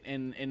get it,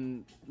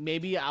 and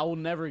maybe I will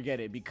never get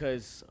it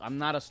because I'm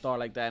not a star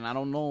like that, and I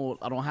don't know,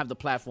 I don't have the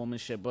platform and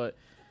shit. But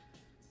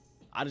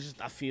I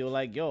feel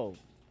like, yo,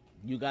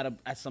 you gotta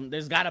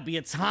there's gotta be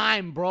a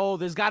time, bro.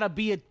 There's gotta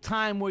be a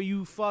time where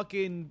you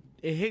fucking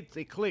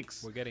it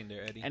clicks, we're getting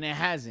there, Eddie. and it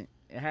hasn't.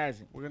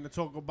 We're gonna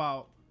talk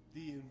about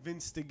the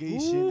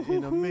investigation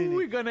in a minute.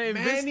 We're gonna Manny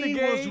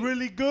investigate. was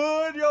really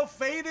good. Yo,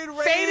 faded Raid.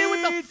 Faded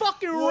with the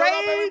fucking What up,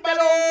 raid. De everybody?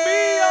 lo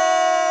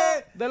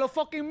mío. De lo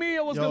fucking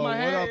mío. What's Yo, good, my what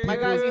head? up, My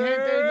people? guys,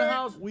 gente in the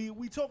house.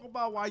 We talk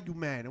about why you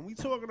mad, and we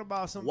talking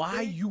about some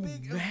Why big, you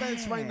big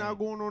events right mad? now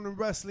going on in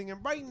wrestling.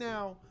 And right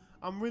now,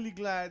 I'm really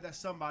glad that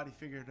somebody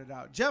figured it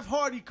out. Jeff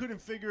Hardy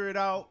couldn't figure it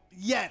out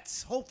yet.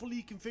 Hopefully,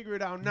 he can figure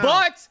it out now.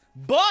 But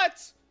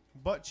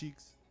butt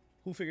cheeks.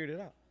 who figured it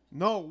out?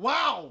 No,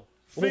 wow.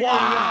 Figured it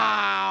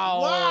out.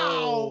 Wow.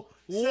 Wow.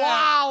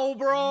 Wow,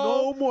 bro.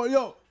 No more.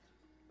 Yo,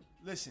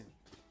 listen.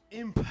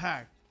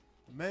 Impact.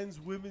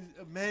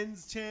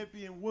 Men's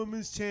champion,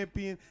 women's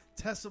champion.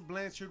 Tessa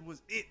Blanchard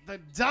was it. The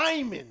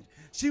diamond.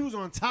 She was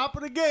on top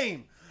of the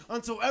game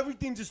until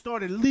everything just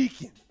started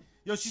leaking.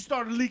 Yo, she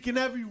started leaking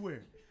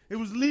everywhere. It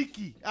was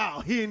leaky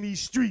out here in these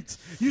streets.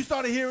 You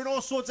started hearing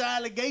all sorts of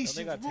allegations.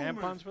 Don't they got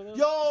rumors. tampons for those?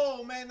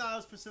 Yo, man, nah, it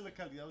was Priscilla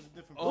Kelly. That was a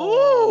different.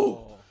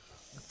 Oh.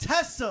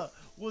 Tessa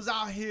was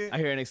out here I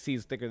hear NXT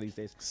is thicker these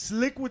days.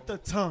 slick with the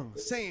tongue,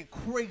 saying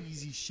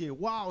crazy shit,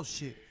 wild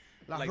shit.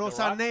 La Like The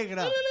Rosa Rock?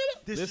 Negra.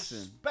 Listen.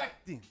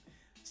 Disrespecting.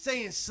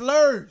 Saying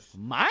slurs.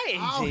 My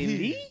Out AJ here.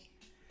 Lee?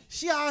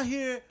 She out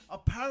here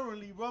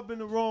apparently rubbing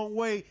the wrong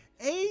way.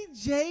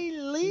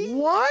 AJ Lee?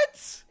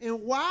 What?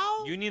 And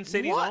wow. Union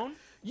City's What? own.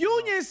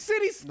 Union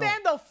City,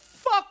 stand the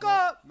fuck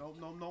up. No.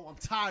 I'm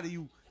tired of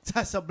you,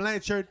 Tessa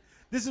Blanchard.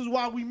 This is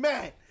why we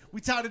mad.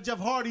 We tired of Jeff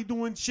Hardy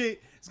doing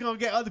shit. It's going to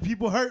get other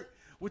people hurt.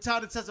 We're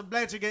tired of Tessa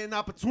Blanchard getting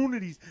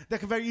opportunities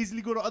that can very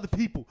easily go to other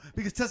people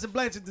because Tessa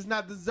Blanchard does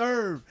not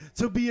deserve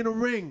to be in a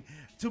ring,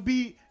 to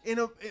be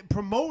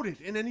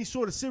promoted in any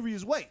sort of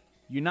serious way.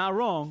 You're not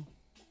wrong.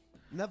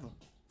 Never.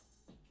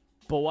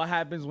 But what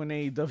happens when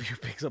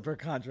AEW picks up her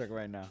contract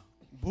right now?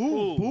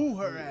 Boo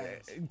her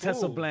ass.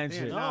 Tessa Ooh,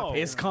 Blanchard. no.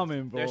 It's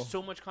coming, bro. There's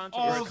too much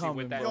controversy coming,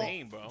 with that bro.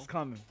 name, bro. It's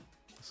coming.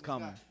 It's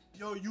coming.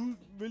 Yo, you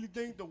really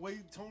think the way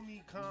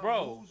Tony Khan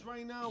Bro, moves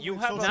right now? you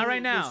with have- social- Not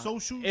right now. with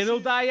social It'll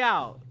shit? die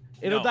out.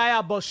 It'll No. die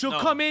out, but she'll No.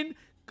 come in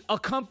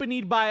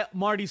accompanied by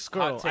Marty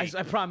Skrull. Hot take.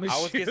 I promise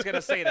I was you. just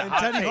gonna say that. And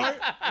Hot Teddy take. Hart?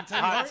 And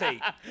Teddy Hot Hart?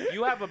 take.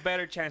 You have a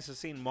better chance of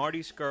seeing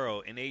Marty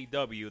Skrull in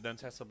AEW than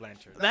Tessa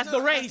Blanchard. That's not-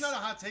 the race. That's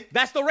not a hot take.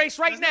 That's the race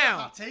right That's not a now.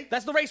 hot take.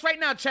 That's the race right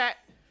now, chat.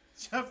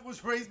 Jeff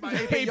was raised by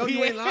AP. Yo,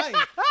 you ain't lying. You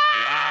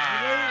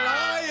ain't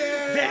lying.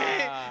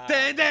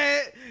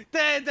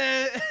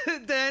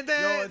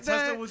 Yo, and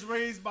Tessa was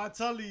raised by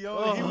Tully,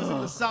 yo. He was in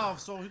the South,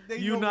 so they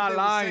know You what not they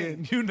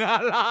lying. You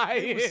not Were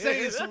lying. saying. He was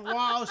saying some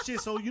wild shit.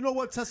 So you know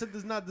what? Tessa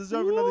does not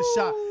deserve another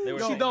shot. They were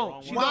She saying the don't.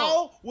 wrong She word.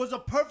 WoW was a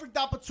perfect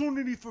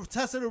opportunity for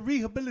Tessa to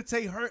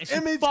rehabilitate her And she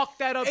image. fucked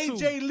that up, too.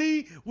 AJ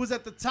Lee was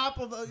at the top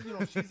of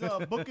the, she's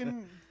a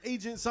booking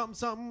agent,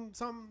 something.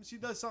 She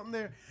does something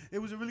there. It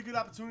was a really good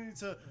opportunity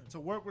to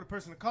work with a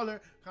person of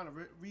color, kind of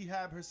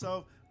rehab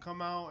herself,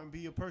 come out and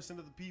be a person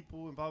of the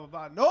people, and blah blah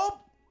blah. Nope.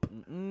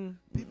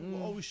 People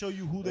will always show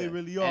you who they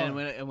really are.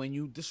 And when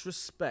you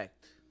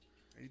disrespect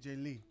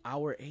AJ Lee,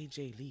 our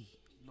AJ Lee,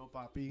 no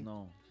papi.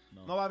 no.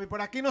 No, papi, por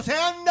aquí no se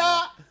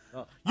anda.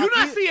 You Aquí-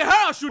 not seeing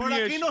her shooting Por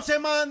here. aquí no se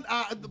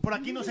manda, por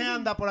aquí no se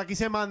anda, por aquí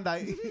se manda.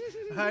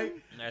 Right?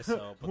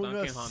 Eso, We're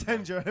gonna Potanque Honda.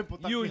 send your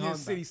Potanque Union Honda.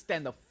 City,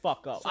 stand the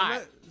fuck up. So All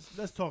right,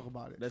 let's talk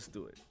about it. let's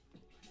do it.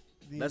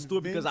 The Let's do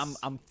it because Vince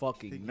I'm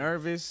fucking thing.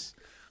 nervous.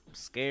 I'm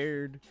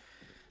scared.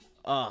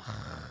 So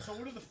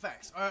what are the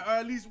facts? Or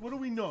at least what do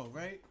we know,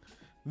 right?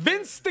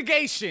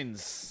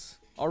 Vinstigations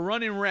are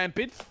running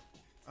rampant.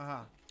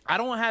 I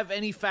don't have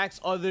any facts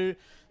other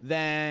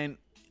than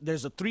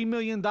there's a $3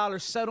 million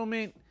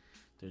settlement.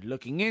 They're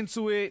looking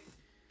into it.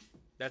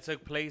 That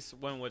took place,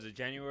 when was it?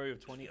 January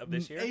of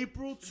this year?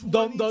 April There's a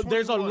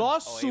 2021.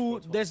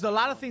 lawsuit. There's a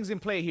lot of things in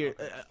play here.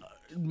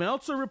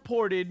 Meltzer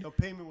reported The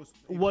payment was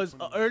was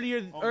April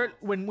 21. earlier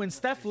when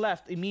Steph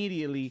left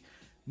immediately.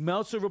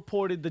 Meltzer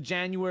reported the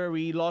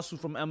January lawsuit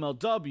from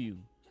MLW.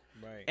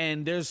 Right.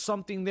 And there's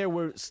something there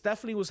where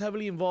Stephanie was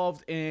heavily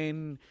involved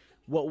in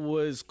what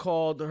was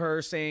called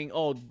her saying,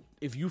 "Oh,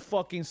 if you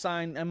fucking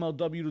sign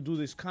MLW to do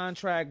this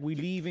contract, we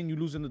leaving, you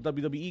losing the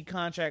WWE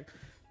contract."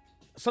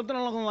 Something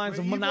along the lines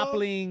of Wait, Evo?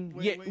 monopolying.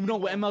 Wait, Yeah, wait, no,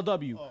 with Evo.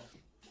 MLW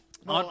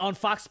Oh. on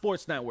Fox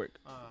Sports Network.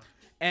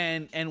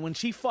 And when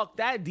she fucked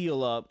that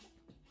deal up,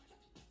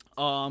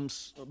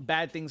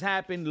 bad things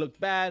happened, looked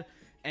bad,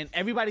 and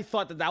everybody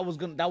thought that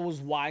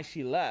was why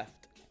she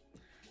left.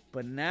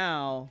 But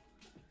now,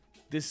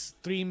 this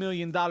 $3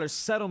 million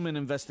settlement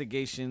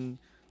investigation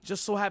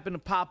just so happened to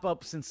pop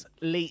up since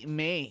late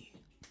May.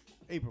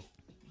 April.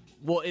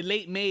 Well, in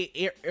late May,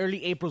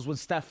 early April's when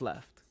Steph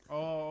left.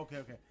 Oh,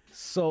 okay.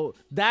 So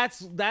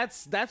that's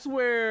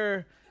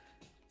where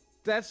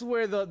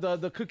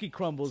the cookie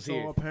crumbles So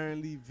here.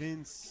 apparently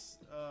Vince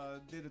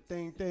did a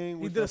thing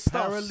with did a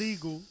stuff.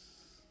 paralegal,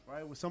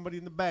 right? With somebody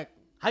in the back.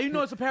 How you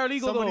know it's a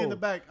paralegal Somebody though? in the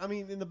back. I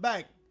mean, in the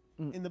back.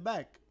 In the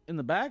back. In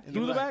the back? In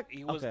Through the the back. back?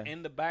 He was Okay.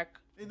 in the back.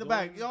 In the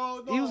back.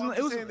 Yo, no, He was- I'm it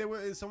just was- saying there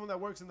was someone that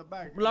works in the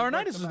back. Laurinaitis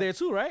In was the there back.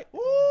 too, right?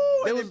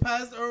 Ooh, There and was- they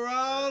passed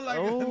around like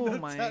Oh the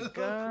my telephone.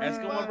 God.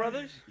 Eskimo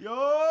Brothers?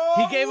 Yo,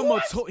 He gave him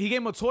what? he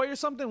gave him a toy or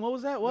something. What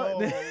was that? What? Yo,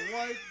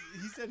 what?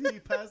 He said he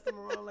passed him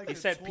around like He a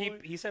said toy.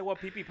 he said what?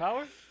 PP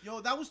Power?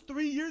 Yo, that was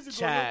 3 years ago.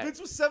 Chat. Yo,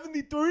 Vince was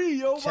 73.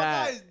 Yo, my Chat.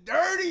 guy is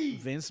dirty.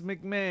 Vince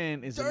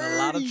McMahon is in a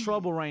lot of Dirty.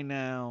 trouble right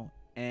now.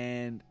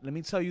 And let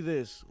me tell you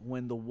this,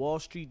 when the Wall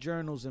Street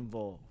Journal's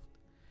involved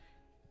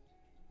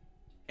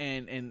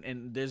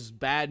and there's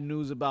bad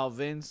news about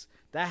Vince,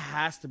 that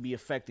has to be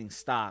affecting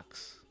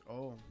stocks.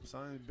 Oh,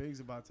 something big's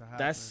about to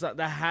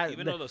happen.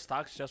 Even though the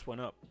stocks just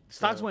went up.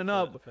 Stocks went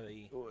up. For the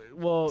E.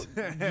 Well,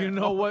 you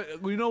know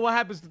what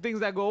happens to things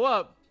that go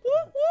up.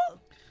 Whoop,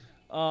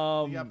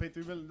 whoop. you got to pay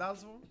 $3 million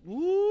for him?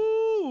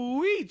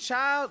 Ooh,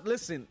 child.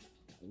 Listen,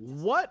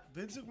 what?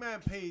 Vince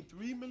McMahon paid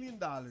 $3 million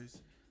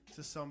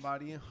to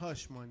somebody in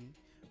hush money.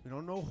 We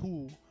don't know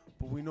who,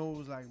 but we know it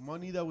was like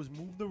money that was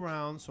moved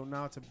around, so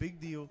now it's a big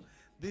deal.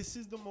 This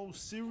is the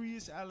most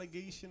serious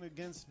allegation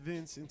against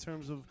Vince in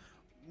terms of,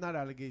 not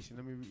allegation,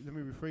 let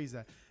me rephrase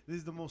that. This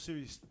is the most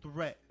serious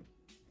threat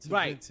to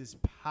Right. Vince's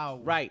power.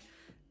 Right.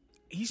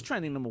 He's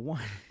trending number one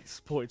in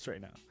sports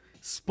right now.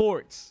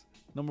 Sports.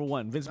 Number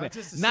one. Vince Not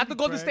just McMahon. the Not city, the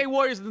Golden Craig. State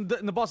Warriors and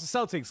the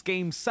Boston Celtics.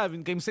 Game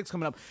 6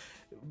 coming up.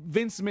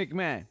 Vince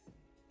McMahon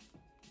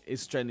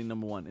is trending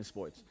number one in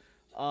sports.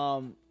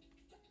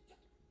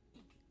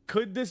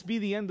 Could this be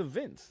the end of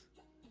Vince?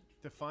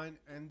 Define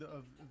end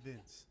of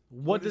Vince.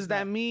 What does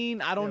that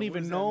mean? I don't Yeah, what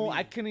even does that know. mean?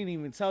 I couldn't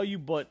even tell you,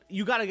 but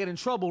you got to get in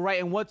trouble, right?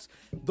 And what's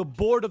the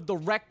board of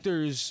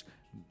directors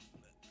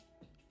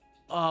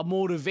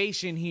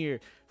motivation here?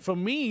 For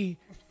me,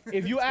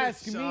 if you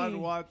ask Sean me,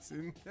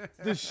 Watson.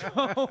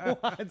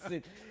 Deshaun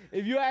Watson,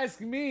 if you ask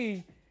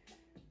me,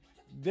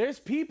 there's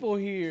people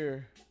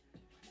here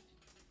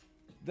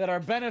that are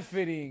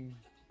benefiting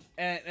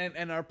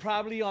and are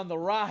probably on the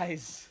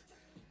rise.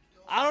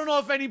 I don't know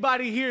if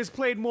anybody here has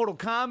played Mortal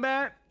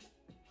Kombat,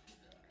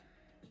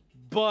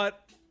 but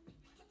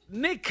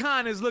Nick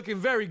Khan is looking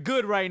very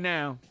good right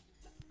now.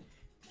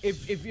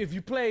 If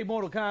you play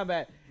Mortal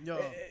Kombat, Yo,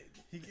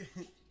 he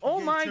Oh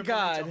gave my Triple H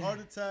God. a heart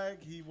attack.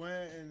 He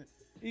went and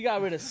he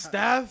got rid of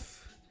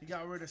Steph. he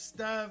got rid of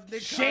Steph. Nick Khan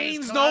is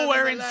Shane's climbing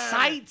nowhere the in ladder.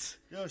 sight,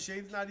 Yo,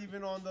 Shane's not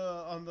even on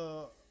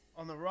the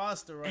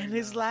roster right and now.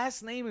 his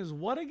last name is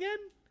what again?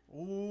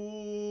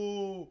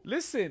 Ooh.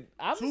 Listen,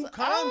 I'm Two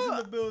Khans in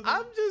the building.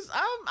 I'm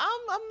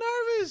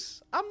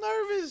nervous. I'm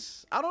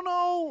nervous. I don't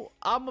know.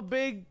 I'm a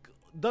big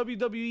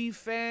WWE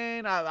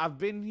fan. I've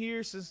been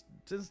here since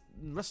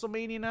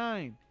WrestleMania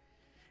 9,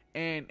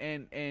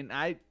 and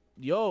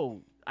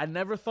I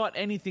never thought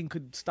anything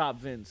could stop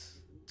Vince.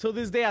 Till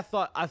this day, I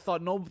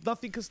thought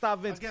nothing could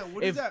stop Vince. Again,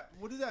 what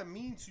does that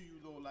mean to you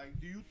though? Like,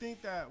 do you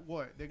think that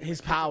they're gonna His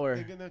kick power,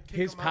 They're gonna kick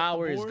his him out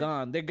power the is board?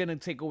 gone. They're gonna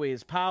take away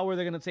his power.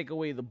 They're gonna take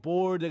away the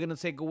board. They're gonna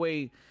take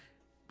away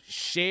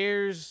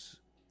shares.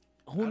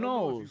 Who I don't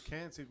know if knows? you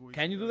can take away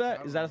Can you do shares. that?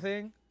 I Is don't that a know.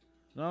 thing?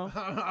 No.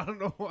 I don't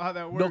know how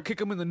that works. They'll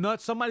kick him in the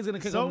nuts. Somebody's gonna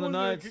kick him in Someone's the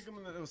gonna nuts. kick him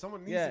in the,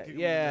 someone needs Yeah, to kick him in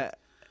the yeah. nuts.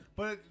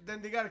 But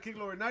then they gotta kick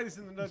Laurinaitis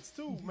in the nuts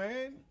too,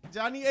 man.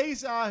 Johnny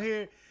Ace out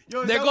here.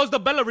 Yo, is There that- goes the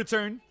Bella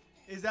return.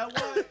 Is that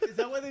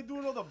why they're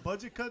doing all the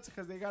budget cuts?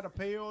 Because they gotta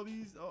pay all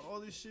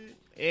this shit.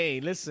 Hey,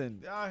 listen.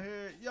 They out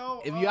here,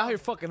 yo. If you out here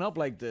fucking up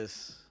like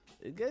this,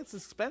 it gets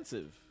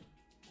expensive.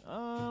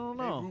 I don't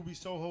know. Hey, Ruby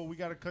Soho, we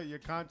gotta cut your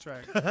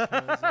contract.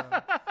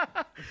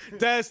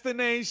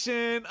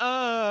 Destination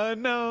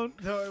unknown.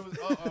 No, it was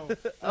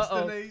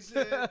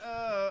Destination.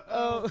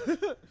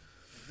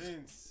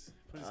 Vince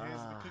put his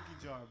hands in the cookie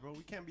jar, bro.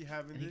 We can't be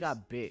having this. He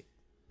got bit.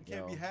 We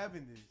can't be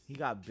having this. He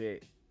got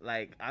bit.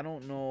 Like, I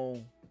don't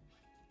know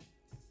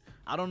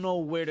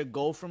where to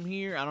go from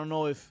here. I don't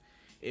know if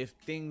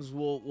things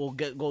will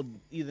go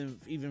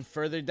even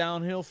further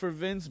downhill for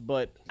Vince,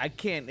 but I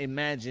can't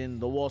imagine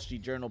the Wall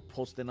Street Journal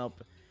posting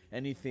up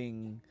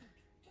anything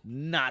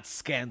not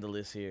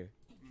scandalous here.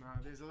 Nah,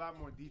 there's a lot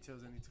more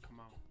details that need to come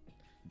out.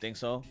 You think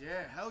so?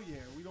 Yeah, hell yeah.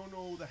 We don't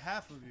know the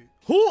half of it.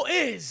 Who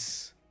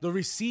is the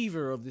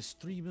receiver of this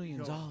 $3 million?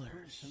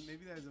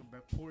 Maybe that's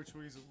a poor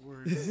choice of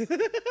words.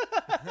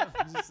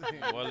 I'm just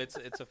saying. Well, it's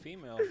a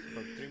female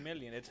for $3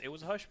 million. It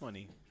was hush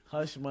money.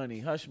 Hush money.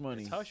 It's hush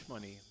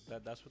money.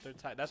 That's what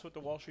they're that's what the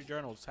Wall Street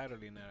Journal is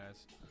titling it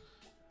as.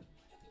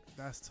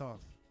 That's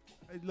tough.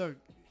 Hey, look,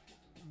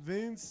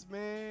 Vince,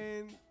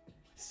 man,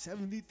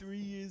 73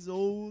 years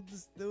old,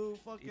 still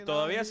fucking. Y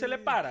todavía se le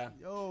para.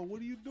 Yo, what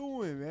are you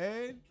doing,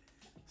 man?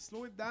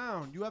 Slow it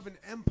down. You have an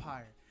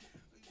empire.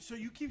 So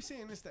you keep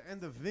saying it's the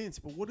end of Vince,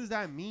 but what does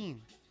that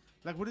mean?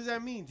 Like, what does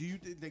that mean? Do you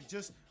like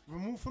just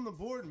remove from the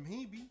board?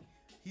 Maybe.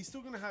 He's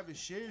still gonna have his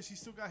shares. He's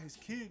still got his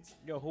kids.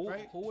 Yo,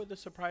 right? who were the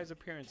surprise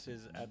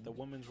appearances at the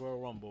Women's Royal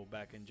Rumble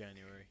back in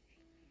January?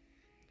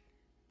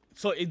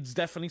 So it's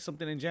definitely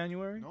something in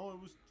January? No, it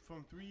was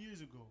from 3 years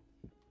ago.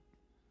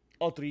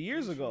 Oh, 3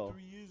 years ago.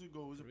 3 years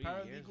ago. It was a 3 years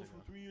paralegal ago.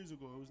 from 3 years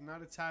ago. It was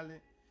not a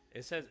talent.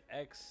 It says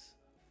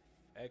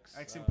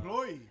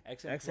Ex-employee.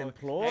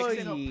 Ex-employee.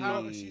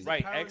 She's a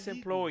Right, paralegal.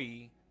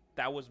 ex-employee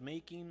that was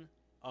making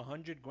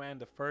 $100,000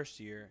 the first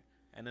year,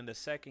 and then the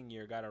second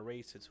year got a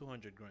raise to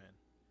 $200,000.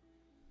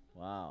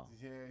 Wow.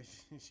 Yeah,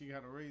 she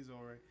got a raise,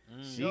 all right.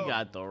 She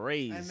got the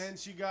raise. And then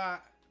she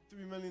got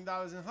 $3 million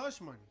in hush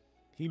money.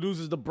 He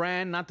loses the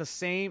brand, not the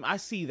same. I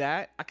see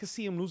that. I can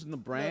see him losing the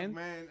brand.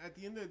 Look, man, at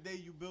the end of the day,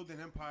 you build an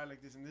empire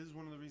like this, and this is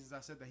one of the reasons I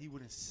said that he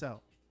wouldn't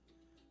sell.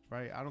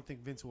 Right? I don't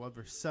think Vince will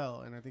ever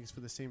sell, and I think it's for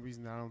the same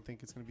reason that I don't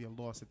think it's going to be a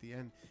loss at the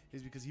end,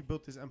 is because he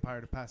built this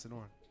empire to pass it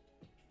on.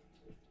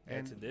 Yeah,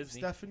 And to Disney.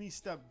 Stephanie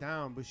stepped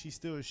down, but she's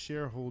still a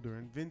shareholder,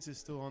 and Vince is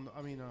still on the,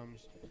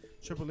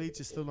 Triple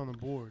H is still on the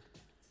board.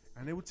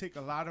 And it would take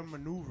a lot of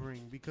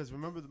maneuvering, because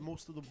remember,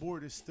 most of the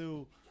board is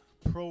still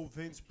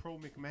pro-Vince,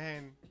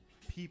 pro-McMahon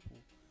people.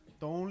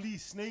 The only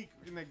snake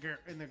in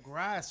the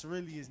grass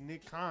really is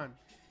Nick Khan,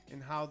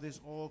 and how this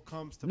all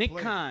comes to play.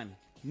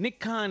 Nick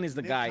Khan is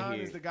the guy Nick Khan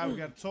here. is the guy we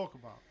got to talk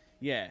about.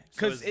 Yeah,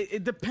 So because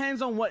it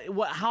depends on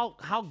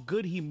how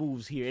good he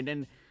moves here,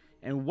 and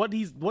what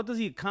does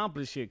he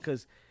accomplish here?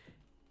 Because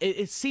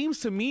it seems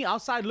to me,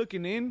 outside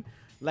looking in,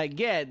 like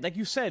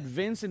you said,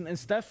 Vince and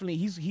Stephanie,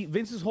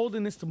 Vince is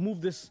holding this to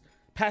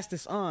pass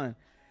this on,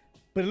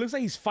 but it looks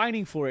like he's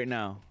fighting for it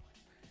now,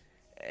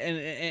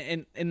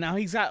 and now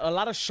he's got a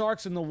lot of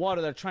sharks in the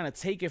water that are trying to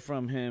take it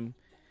from him,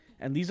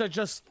 and these are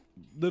just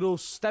little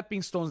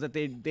stepping stones that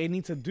they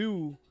need to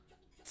do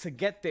to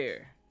get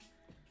there.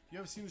 You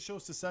ever seen the show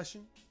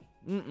Succession?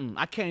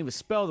 I can't even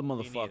spell the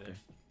neither. motherfucker.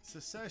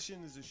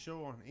 Succession is a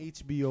show on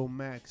HBO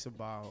Max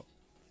about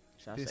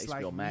Shout out to this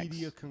HBO like Max.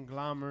 media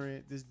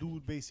conglomerate. This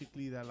dude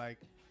basically that like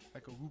a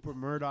Rupert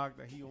Murdoch,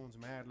 that he owns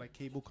mad like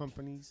cable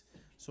companies.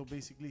 So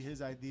basically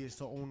his idea is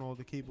to own all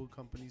the cable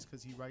companies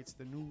because he writes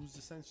the news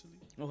essentially.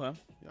 Okay.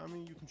 You know what I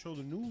mean? You control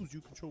the news,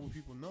 you control what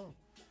people know.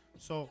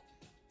 So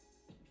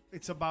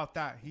it's about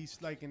that. He's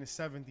like in his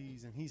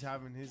 70s and he's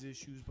having his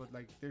issues, but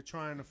like they're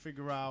trying to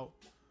figure out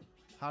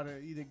how to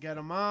either get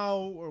him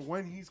out or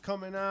when he's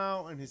coming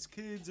out, and his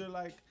kids are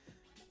like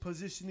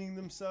positioning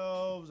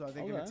themselves. Are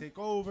they gonna take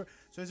over?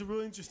 So it's a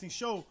real interesting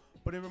show,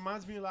 but it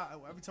reminds me a lot.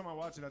 Every time I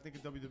watch it, I think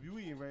of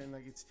WWE, right? And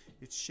like it's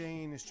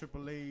Shane, it's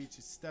Triple H,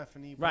 it's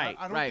Stephanie. But Right.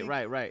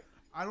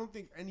 I don't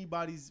think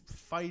anybody's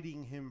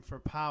fighting him for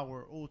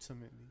power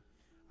ultimately.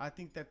 I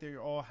think that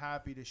they're all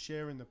happy to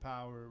share in the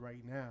power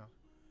right now.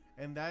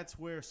 And that's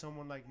where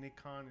someone like Nick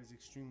Khan is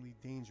extremely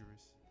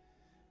dangerous,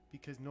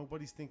 because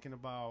nobody's thinking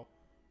about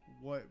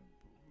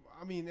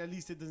at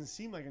least it doesn't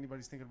seem like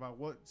anybody's thinking about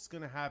what's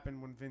going to happen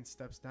when Vince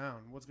steps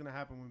down. What's going to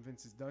happen when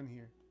Vince is done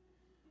here.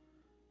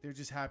 They're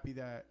just happy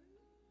that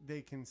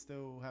they can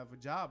still have a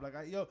job.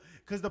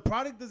 Because the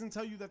product doesn't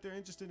tell you that they're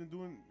interested in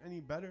doing any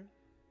better.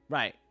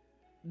 Right.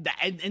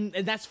 And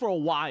that's for a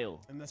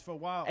while. And that's for a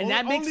while. And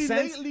that makes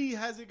sense. Lately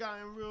has it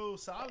gotten real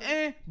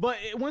solid. But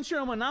once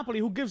you're a monopoly,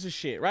 who gives a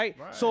shit, right?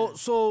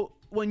 So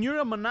when you're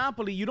a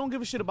monopoly, you don't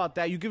give a shit about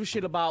that. You give a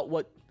shit about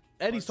what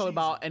Eddie's talking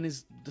about, and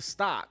is the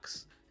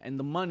stocks and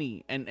the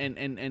money,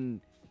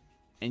 and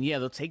yeah,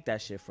 they'll take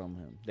that shit from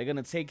him. They're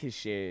gonna take his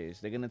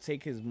shares. They're gonna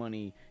take his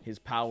money, his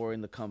power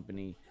in the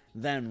company.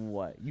 Then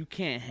what? You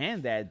can't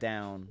hand that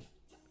down.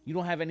 You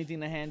don't have anything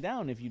to hand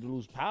down if you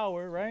lose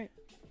power, right?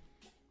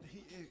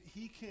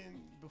 he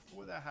can,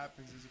 before that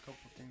happens, there's a couple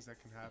of things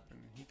that can happen.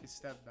 He can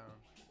step down,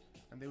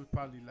 and they would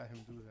probably let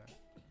him do that.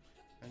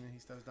 And then he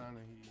steps down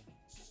and he.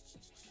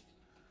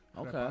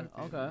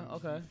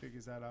 Okay. He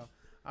figures that out.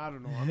 I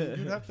don't know. I mean,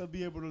 you'd have to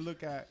be able to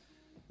look at.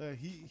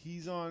 He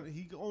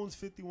owns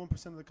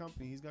 51% of the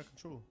company. He's got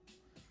control,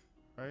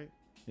 right?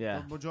 Yeah.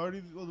 The majority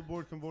of the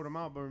board can vote him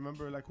out, but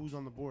remember, like, who's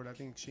on the board? I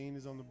think Shane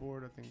is on the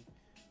board. I think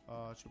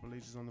Triple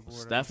H is on the board.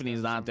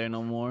 Stephanie's not there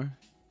no more.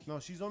 No,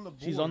 she's on the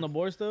board. She's on the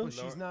board still? But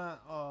she's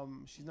not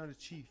a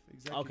chief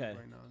executive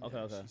right now.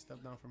 Okay. She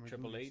stepped down from her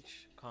Triple duties.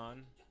 H,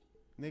 Khan.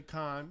 Nick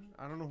Khan.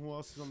 I don't know who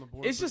else is on the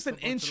board. It's but just an a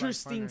bunch of, like,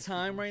 interesting finance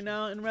time people right and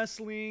now in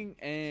wrestling,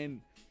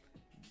 and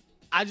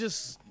I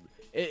just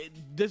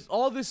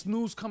all this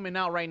news coming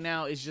out right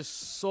now is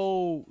just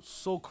so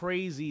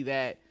crazy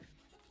that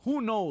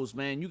who knows,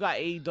 man. You got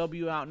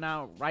AEW out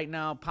now right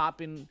now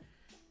popping,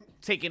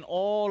 taking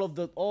all of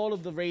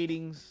the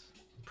ratings.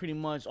 Pretty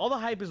much all the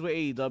hype is with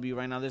AEW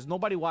right now. There's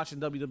nobody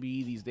watching WWE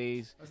these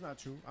days. That's not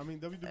true. I mean,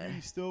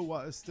 WWE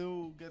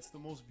still gets the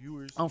most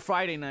viewers On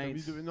Friday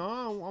nights.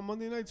 No, on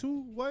Monday night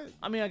too. What?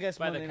 I mean, I guess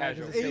By the Monday night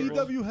casual is a staple.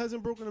 AEW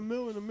hasn't broken a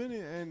mill in a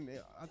minute, and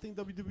I think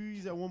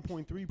WWE's at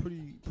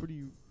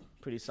 1.3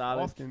 pretty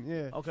solid. often.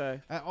 Yeah.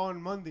 Okay.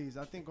 On Mondays,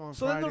 I think on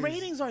So Fridays. then the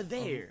ratings are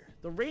there.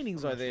 The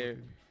ratings are there.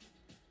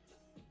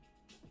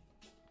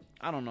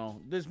 I don't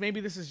know. Maybe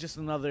this is just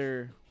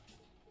another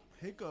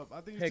hiccup. I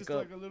think it's just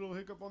like a little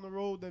hiccup on the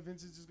road that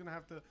Vince is just gonna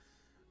have to.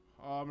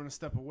 I'm gonna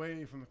step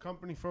away from the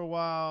company for a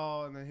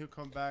while, and then he'll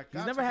come back.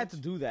 He's never had to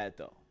do that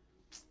though.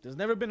 There's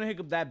never been a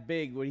hiccup that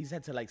big where he's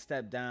had to like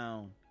step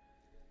down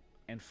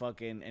and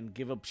fucking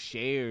give up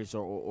shares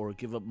or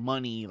give up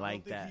money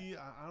like that.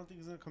 I don't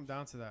think it's gonna come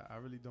down to that. I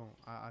really don't.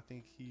 I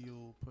think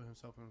he'll put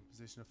himself in a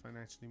position to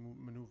financially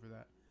maneuver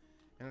that,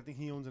 and I think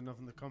he owns enough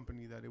in the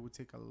company that it would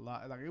take a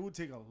lot. Like, it would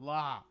take a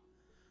lot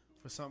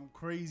for something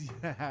crazy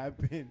to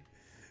happen.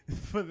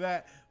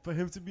 For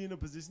him to be in a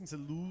position to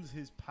lose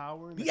his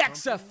power in the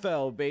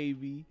XFL,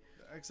 baby.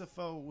 The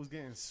XFL was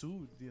getting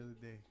sued the other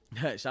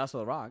day. Shouts to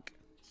The Rock.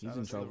 He's Shout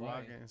in out to trouble. The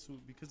Rock getting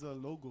sued because of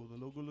the logo.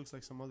 The logo looks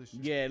like some other shit.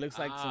 Yeah, it looks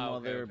like some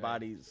okay, other okay.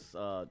 bodies.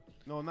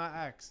 No, not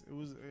Axe.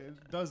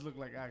 It does look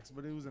like Axe,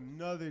 but it was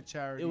another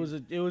charity.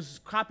 It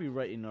was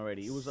copywritten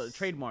already. It was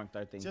trademarked,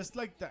 I think. Just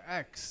like the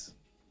X,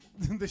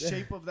 the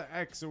shape of the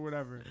X or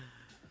whatever.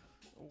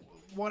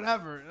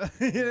 Whatever.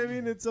 You know what I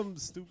mean? It's some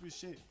stupid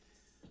shit.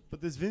 But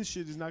this Vince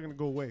shit is not going to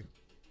go away.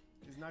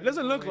 It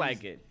doesn't look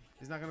like it.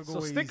 It's not going to go So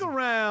away stick easy.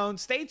 around.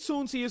 Stay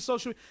tuned to your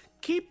social.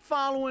 Keep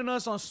following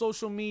us on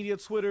social media,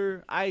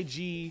 Twitter,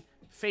 IG,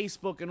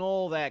 Facebook, and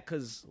all that,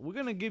 because we're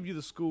going to give you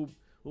the scoop.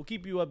 We'll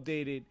keep you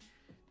updated.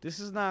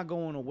 This is not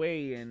going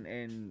away,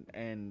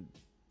 and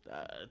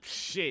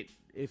shit.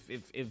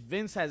 If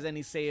Vince has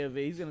any say of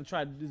it, he's going to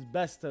try his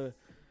best to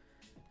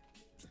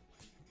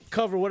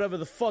cover whatever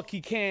the fuck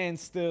he can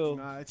still.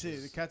 Nah, that's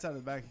it. The cat's out of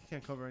the bag. He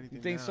can't cover anything.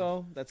 You think now.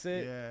 so? That's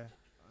it? Yeah.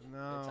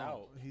 No. It's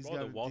out. He's Bro, got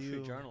the a Wall deal.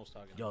 Street Journal's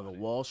talking Yo, about the it.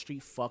 Wall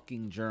Street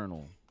fucking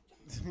Journal.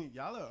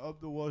 Y'all are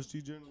up the Wall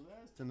Street Journal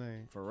last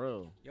tonight. For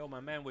real. Yo, my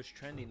man was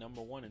trending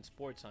 #1 in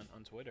sports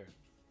on Twitter.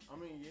 I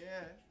mean,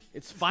 yeah.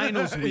 It's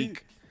finals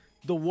week.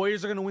 The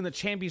Warriors are going to win the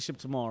championship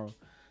tomorrow.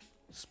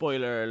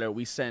 Spoiler alert,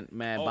 we sent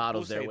mad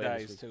bottles their way.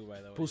 dies too,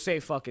 by the way.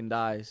 Pusey fucking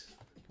dies.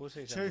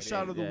 Chair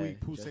shot of the Yeah, week.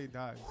 yeah. Pusey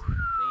dies.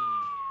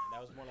 Damn,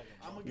 that was more like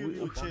a I'm going to give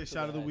you a bump chair to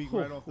shot of the head. week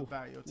right off the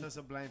bat. Yo,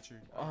 Tessa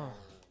Blanchard.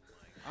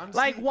 Honestly,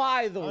 Like,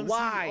 why, though? honestly,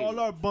 Why? all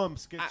our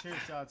bumps get chair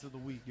shots of the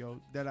week, yo.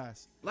 Dead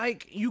ass.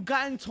 Like, you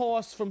gotten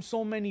tossed from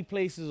so many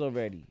places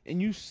already, and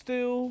you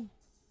still...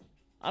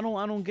 I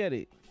don't get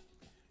it.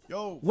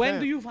 Yo,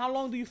 How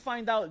long do you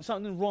find out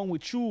something wrong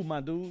with you,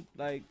 my dude?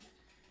 Like,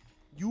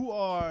 you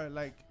are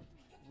like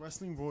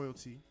wrestling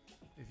royalty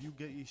if you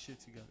get your shit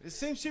together. It's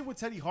the same shit with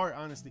Teddy Hart,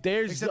 honestly.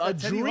 there's Except a that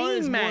Teddy Hart is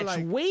dream more match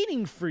like,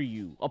 waiting for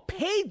you. A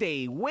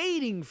payday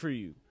waiting for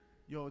you.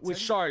 yo, with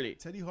Charlotte.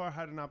 Teddy Hart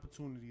had an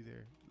opportunity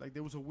there. Like,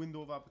 there was a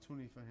window of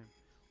opportunity for him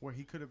where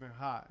he could have been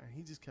hot, and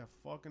he just kept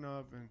fucking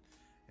up and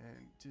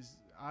just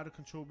out of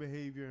control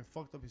behavior and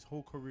fucked up his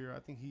whole career. I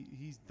think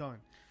he's done.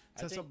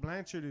 Tessa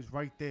Blanchard is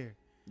right there.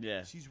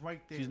 Yeah. She's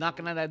right there. She's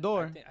knocking at that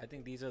door. I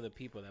think these are the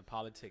people that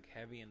politic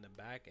heavy in the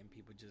back, and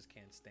people just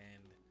can't stand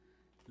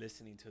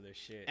listening to their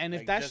shit. And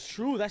if Like, that's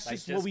true, that's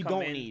just what we come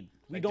don't in- need.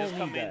 We like, don't just need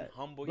come in, that.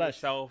 humble Bless you.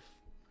 yourself.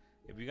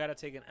 If you gotta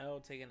take an L,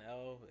 take an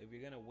L. If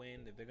you're gonna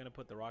win, if they're gonna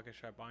put the rocket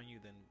strap on you,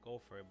 then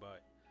go for it.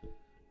 But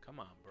come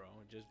on, bro,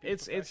 just be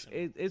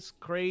professional. It's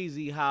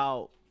crazy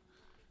how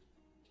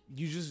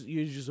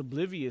you're just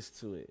oblivious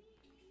to it.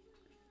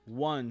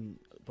 1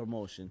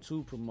 promotion,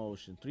 2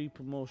 promotion, 3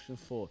 promotion,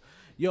 4.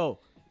 Yo,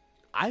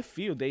 I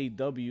feel the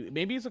AEW.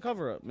 Maybe it's a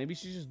cover up. Maybe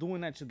she's just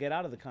doing that to get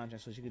out of the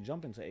contract so she could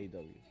jump into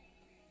AEW.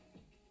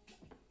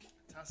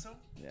 Tessa?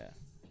 Yeah.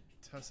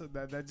 Tessa,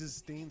 that just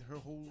stained her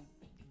whole.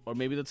 Or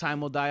maybe the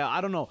time will die out.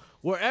 I don't know.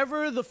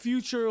 Wherever the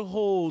future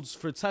holds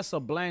for Tessa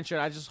Blanchard,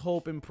 I just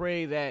hope and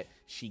pray that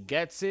she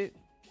gets it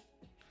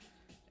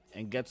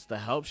and gets the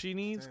help she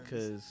needs, Damn,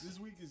 because this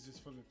week is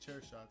just full of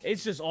chair shots.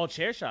 it's just all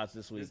chair shots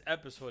this week. This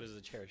episode is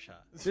a chair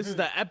shot. This is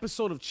the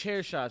episode of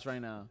chair shots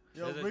right now.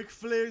 Yo, Is it- Ric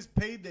Flair's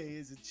payday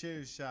is a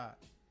chair shot.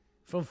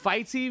 From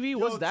Fight TV,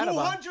 what's that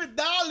about?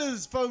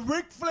 $200 for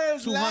Ric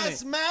Flair's 200.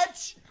 last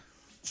match.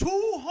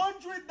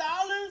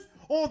 $200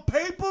 on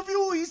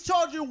pay-per-view. He's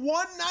charging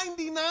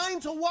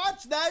 $199 to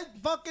watch that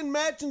fucking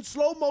match in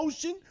slow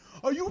motion.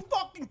 Are you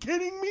fucking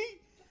kidding me?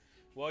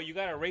 Well, you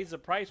gotta raise the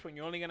price when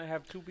you're only gonna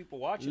have 2 people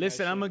watching.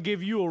 Listen, that I'm shit. gonna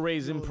give you a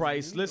raising Yo,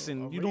 price. a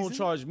Listen, you don't raisin?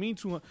 charge me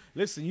 200.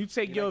 Listen, you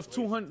take You your like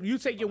 200. You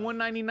take your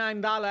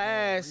 $199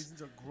 ass.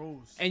 Raisins are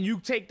gross. And you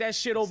take that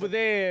shit over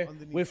there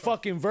underneath with fuck-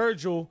 fucking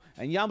Virgil,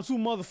 and y'all 2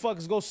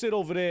 motherfuckers go sit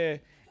over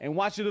there and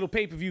watch your little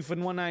pay-per-view for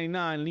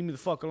 $199 and leave me the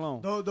fuck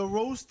alone. The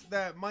roast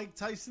that Mike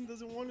Tyson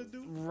doesn't want to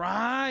do.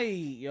 Right,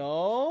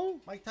 yo.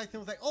 Mike Tyson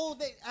was like, "Oh,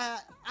 I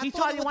He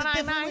thought told it you was a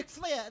different 199? Ric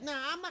Flair. Nah,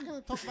 I'm not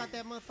gonna talk about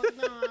that motherfucker.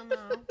 No,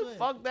 I'm good.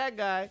 Fuck that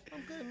guy.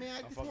 I'm good, man.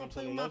 I just fuck want him to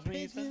play till with he my loves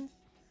me, you said? pigeons.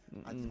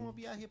 I just want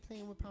to be out here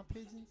playing with my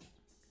pigeons."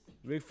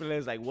 Ric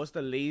Flair's like, what's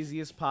the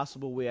laziest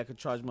possible way I could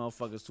charge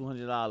motherfuckers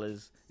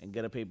 $200 and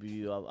get a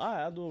pay-per-view? All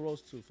right, I'll do a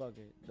roast too. Fuck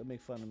it. They'll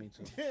make fun of me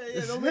too.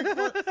 Yeah, don't make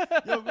fun.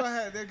 Yo, go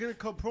ahead. They're gonna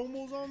cut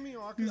promos on me.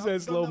 Or I He I've said done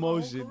slow that my whole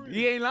motion. career.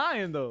 He ain't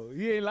lying though.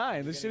 He ain't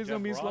lying. This shit is Jeff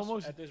gonna be in slow Ross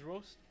motion. at this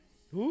roast.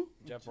 Who?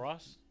 Jeff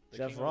Ross. The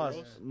Jeff king of the Ross.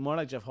 roast? More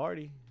like Jeff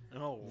Hardy.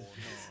 No,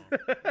 He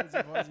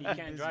he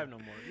can't drive no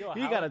more. Yo,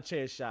 He got a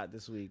chair shot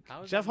this week.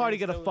 how is Jeff that man Hardy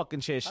got a still- fucking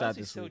chair How shot is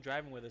he this still week.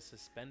 driving with a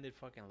suspended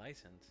fucking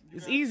license?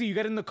 It's easy. You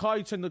get in the car,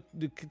 you turn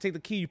take the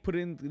key, you put it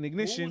in the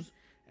ignition, Who's-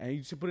 and you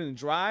just put it in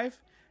drive.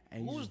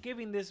 And you Who's just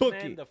giving this book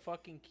man it. the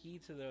fucking key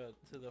to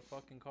the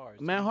fucking car?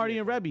 To Man the Hardy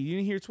and vehicle? Rebby. You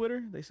didn't hear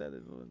Twitter? They said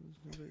it.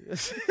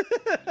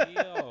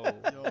 Yo,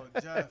 Yo,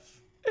 Jeff,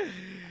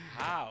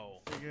 how?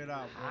 figure it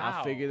out, bro.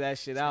 How? I figured that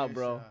shit out,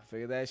 bro. shot.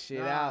 Figure that shit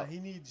Nah, out. he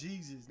need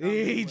Jesus.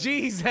 Hey,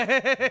 Jesus. He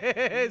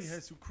need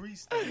Jesus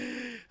Christ.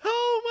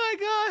 Oh my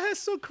God,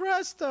 Jesus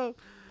Cristo.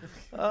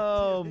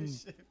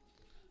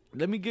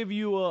 Let me give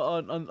you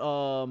I'll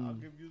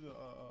give you the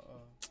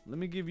let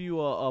me give you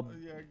a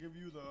yeah, I'll give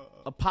you the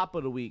a pop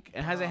of the week.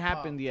 It hasn't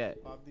happened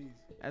yet. Pop these.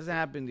 Hasn't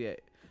happened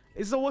yet.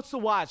 It's a what's to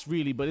watch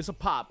really, but it's a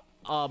pop.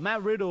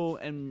 Matt Riddle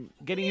and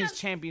getting his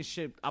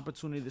championship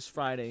opportunity this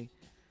Friday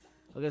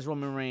against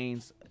Roman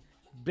Reigns.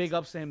 Big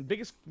ups to him.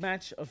 Biggest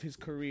match of his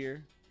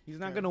career. He's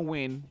not Yeah. gonna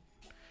win,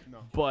 No.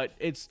 but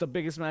it's the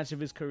biggest match of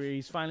his career.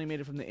 He's finally made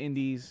it from the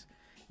Indies,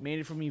 made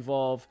it from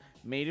Evolve,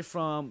 made it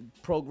from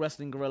Pro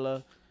Wrestling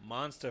Guerrilla,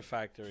 Monster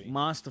Factory.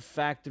 Monster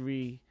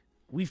Factory.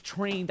 We've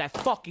trained that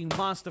fucking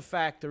Monster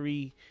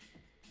Factory.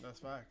 That's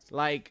facts.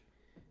 Like,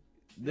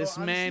 this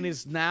man honestly-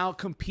 is now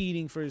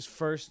competing for his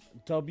first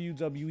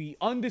WWE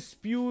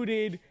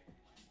undisputed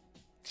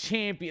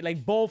champion,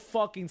 like both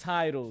fucking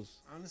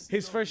titles. Honestly,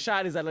 His though, first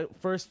shot is at like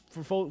first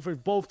for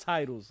both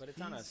titles. but it's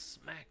on a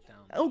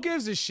SmackDown. Who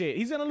gives a shit?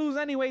 He's gonna lose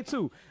anyway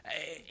too.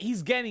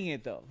 He's getting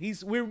it though.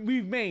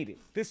 We've made it.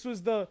 This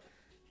was the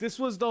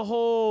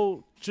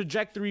whole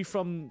trajectory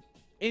from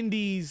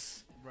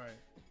Indies right.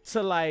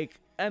 to like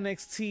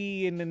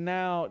NXT, and then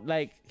now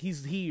like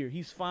he's here.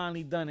 He's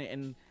finally done it,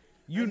 and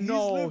you And he's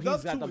know lived he's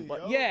up got to the it,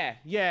 but yo.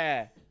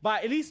 yeah.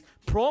 But at least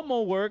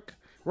promo work,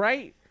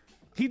 right?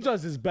 He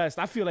does his best.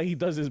 I feel like he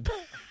does his best.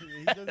 Yeah,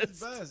 he does his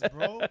best,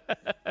 bro.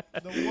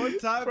 The one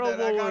time Promo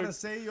that I gotta work.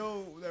 say,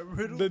 yo, that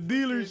Riddle The freaking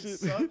dealership.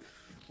 sucked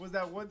was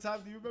that one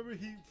time. Do you remember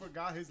he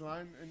forgot his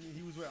line and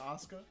he was with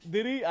Oscar?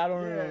 Did he? I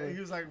don't Yeah, remember. he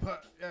was like,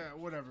 "But, yeah,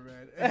 whatever,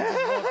 man."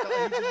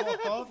 And he just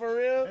walked off. For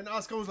real? And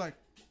Oscar was like,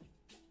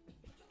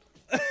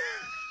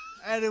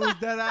 and it was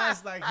dead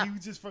ass. Like he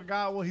just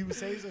forgot what he was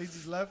saying, so he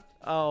just left.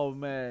 Oh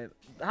man,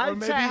 Or how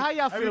maybe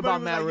y'all feel everybody about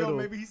was Matt like, yo, Riddle?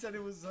 maybe he said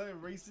it was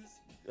racist.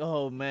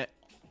 Oh man,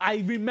 I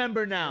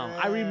remember now.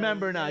 I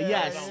remember now. Yeah,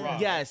 Yes, yeah.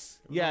 yes,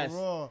 It was yes, on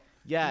Raw.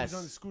 He yes. was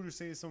on the scooter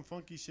saying some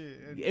funky shit,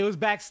 and, It was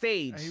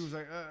backstage. and he was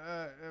like,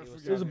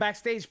 was- It was a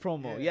backstage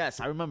promo. Yeah. Yes,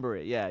 I remember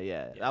it. Yeah.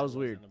 Yeah, That was it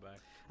weird. in the back.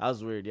 That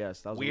was weird.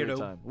 Yes, that was a weird Weirdo.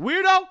 time.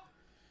 Weirdo.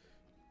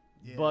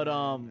 Yeah, But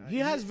man. he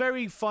has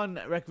very fun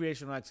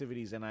recreational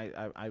activities, and I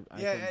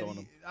Yeah, condone and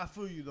him. I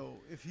feel you though.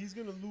 If he's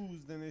gonna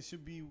lose, then it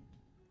should be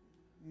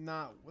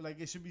not like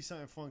it should be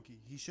something funky.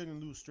 He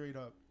shouldn't lose straight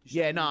up. He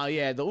Yeah, shouldn't nah, lose.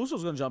 yeah. The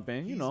Usos gonna jump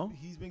in. You He's- know,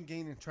 he's been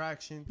gaining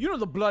traction. you know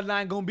the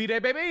bloodline gonna be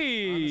there, baby.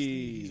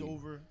 Honestly, he's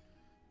over.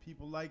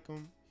 People like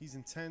him. He's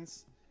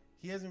intense.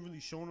 He hasn't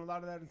really shown a lot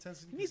of that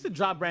intensity. He needs because to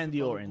drop he's Randy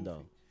a little Orton goofy.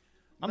 though.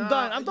 I'm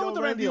done. I'm done with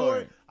the Randy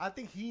Orton. I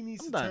think he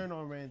needs I'm to done. turn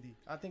on Randy.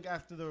 I think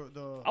after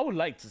the I would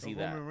like to see the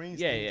that. Roman Reigns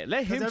Yeah, thing. yeah.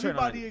 Let him 'Cause turn on.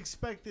 everybody it.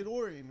 expected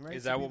Orton, right?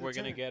 Is to that be what the we're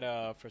gonna champ.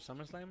 get for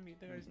SummerSlam? You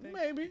guys think?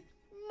 Maybe.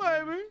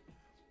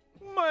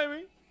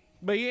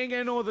 But he ain't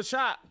getting no other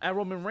shot at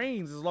Roman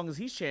Reigns as long as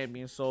he's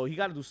champion. So he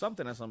got to do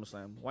something at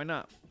SummerSlam. Why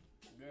not?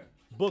 Yeah.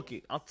 Book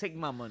it. I'll take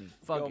my money.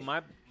 Fuck Yo,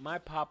 it. my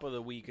pop of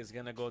the week is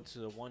gonna go to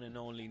the one and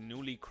only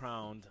newly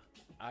crowned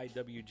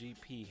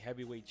IWGP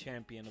Heavyweight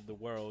Champion of the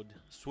world,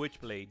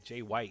 Switchblade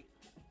Jay White,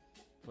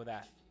 for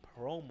that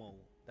promo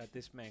that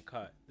this man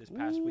cut this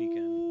past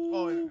weekend.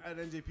 Oh, and at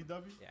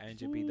NJPW. Yeah,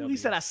 NJPW. He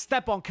said I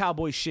step on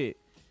cowboy shit.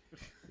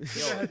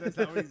 That's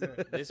not what he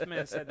said. This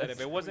man said that if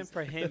it wasn't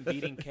for him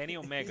beating Kenny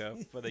Omega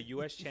for the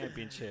U.S.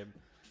 Championship,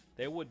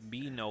 there would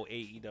be no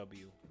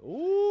AEW.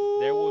 Ooh.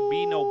 There would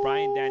be no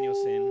Bryan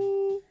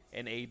Danielson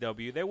in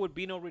AEW. There would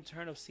be no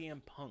return of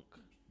CM Punk.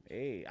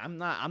 Hey, I'm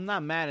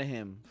not mad at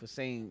him for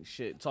saying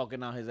shit,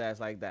 talking out his ass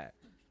like that.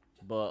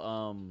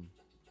 But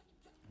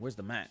where's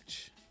the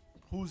match?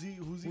 Who's he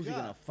Who's he got?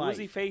 gonna fight? Who's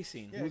he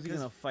facing? Yeah, Who's he 'cause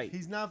gonna fight?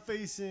 He's not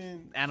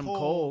facing Adam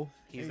Cole.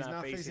 He's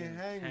not facing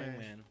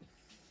Hangman.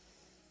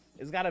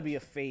 It's gotta be a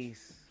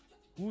face.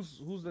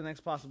 Who's the next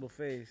possible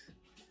face?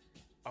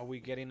 Are we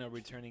getting a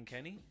returning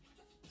Kenny?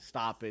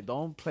 Stop it!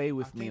 Don't play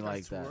with I me think like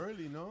that's that. too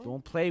early, no?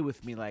 Don't play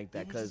with me like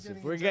that, He was just because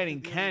if getting we're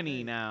injected getting the other Kenny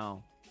day.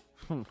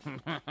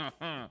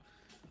 now,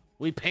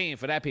 we paying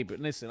for that paper.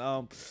 Listen,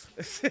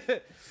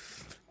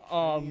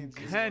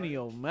 Kenny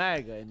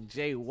Omega and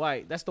Jay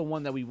White. That's the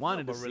one that we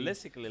wanted But to see.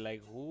 realistically,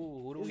 like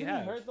who do we Isn't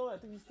have? he hurt though? I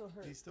think he's still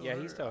hurt. He's still Yeah,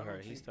 hurt. he's still I don't hurt.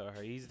 He's think- still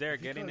hurt. He's there If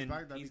he getting comes in.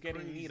 back, that'd He's be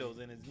getting crazy. needles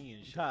in his knee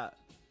and shit. Top.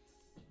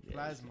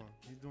 Plasma.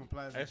 He's doing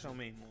plasma. Eso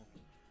mismo.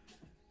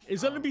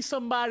 It's gonna be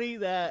somebody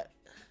that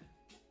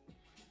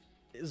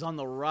is on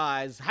the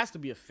rise. Has to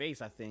be a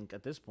face, I think,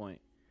 at this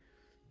point.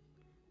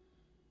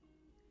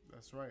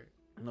 That's right.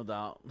 No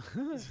doubt.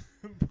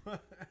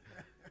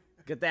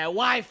 Get that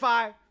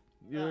Wi-Fi.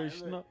 You Nah, already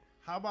look, know.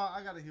 How about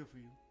I got it here for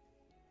you?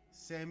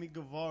 Sammy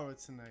Guevara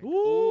tonight.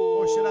 Ooh.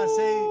 Or should I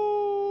say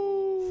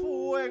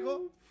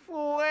Fuego?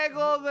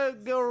 Fuego de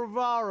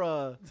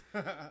Guevara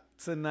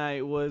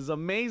tonight was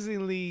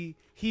amazingly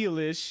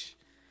heelish,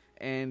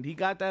 and he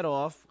got that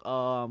off.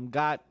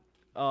 Got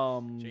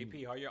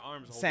JP, how are your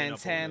arms holding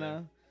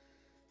Santana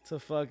to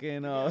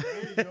fucking There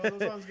you go.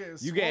 Those arms getting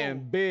you getting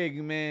swole.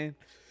 big, man.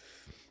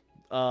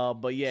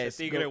 But yeah, Ese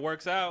tigre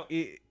works out.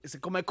 Se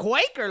come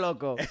Quaker,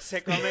 loco.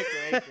 Se come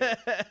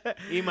cueca.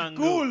 Y mangú.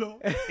 Culo.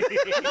 Se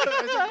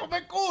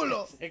come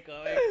culo. Se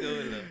come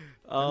culo.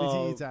 Let me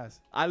see his ass.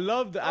 I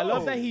love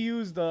that he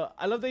used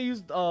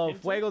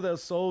Fuego del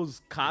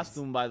Sol's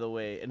costume, by the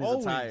way, and his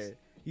Always. attire.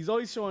 He's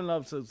always showing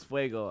love to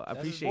Fuego. I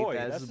That's his appreciate boy. that.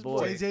 That's That's his his boy.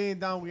 boy. JJ ain't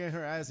down. We getting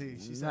her ass here.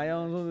 She said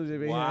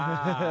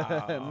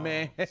Wow.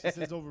 Man, she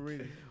says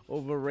overrated.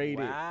 overrated.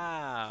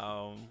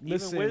 Wow.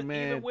 Listen, even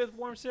man. with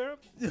warm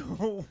syrup?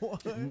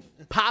 What?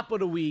 Pop of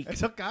the week.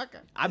 It's a caca.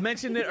 I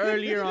mentioned it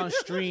earlier on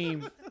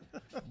stream,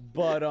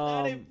 but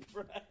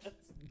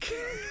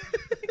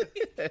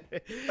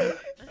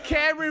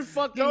Cameron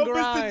fucking Yo,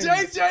 Grimes.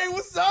 Mr. JJ,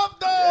 what's up,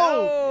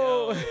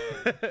 though? Yo.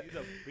 He's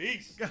a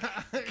beast.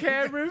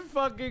 Cameron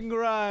fucking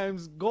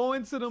Grimes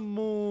going to the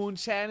moon,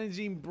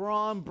 challenging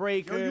Braun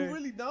Breaker. Yo, you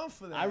really down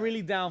for that? I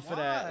really down for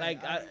that. Why?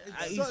 Like,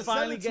 It's he's sell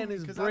finally it to getting me,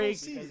 his 'cause I don't break.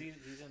 see Because it.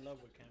 he's in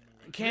love with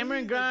Cameron.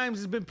 Cameron Grimes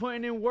has been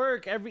putting in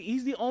work.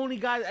 He's the only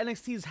guy that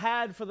NXT's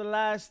had for the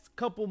last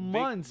couple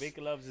months. Vic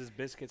loves his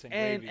biscuits and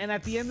And gravy.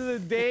 at the end of the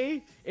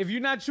day, if you're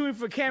not cheering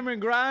for Cameron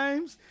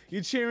Grimes,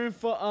 you're cheering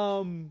for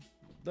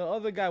the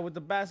other guy with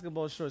the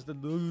basketball shorts.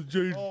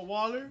 Oh,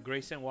 Waller?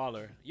 Grayson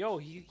Waller. Yo,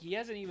 he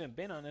hasn't even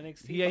been on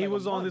NXT. Yeah, for he like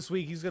was a on month. this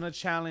week. He's gonna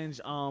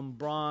challenge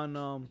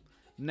Braun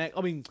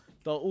the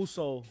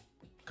Uso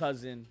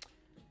cousin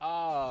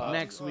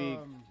next week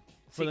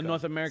for the Sika.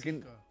 North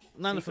American.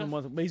 Not Sika? for the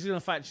North, but he's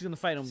gonna fight. She's gonna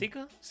fight him.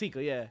 Sika?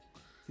 Sika, yeah.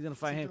 He's gonna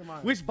fight Sika him. the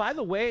Lion. Which, by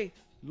the way,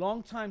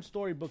 long time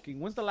story booking.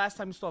 When's the last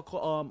time you saw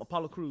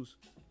Apollo Crews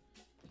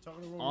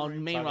Talking to Roman on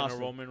Reigns. main Talking roster?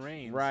 to Roman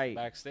Reigns. Right.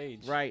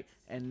 Backstage. Right,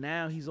 and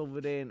now he's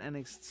over there in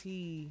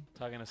NXT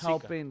Talking to Sika.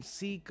 helping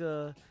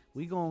Sika.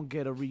 We gonna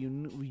get a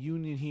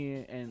reunion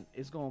here, and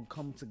it's gonna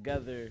come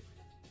together.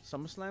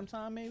 SummerSlam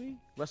time, maybe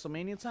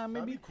WrestleMania time,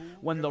 That'd maybe be cool.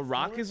 when Get The up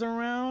Rock for it. is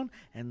around,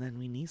 and then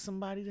we need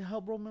somebody to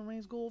help Roman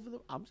Reigns go over the.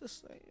 I'm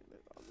just saying,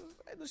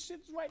 the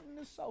shit's writing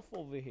itself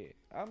over here.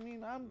 I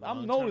mean, I'm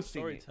Long-term noticing it.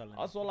 storytelling.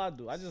 That's all I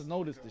do. I just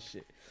notice the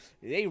shit.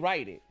 They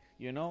write it,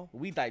 you know.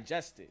 We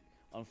digest it.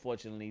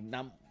 Unfortunately,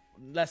 not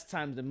less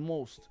times than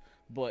most,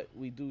 but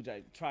we do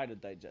try to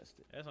digest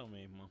it. Eso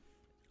mismo.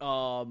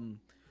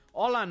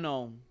 All I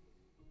know.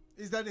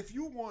 Is that if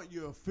you want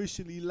your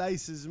officially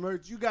licensed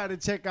merch, you got to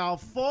check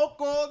out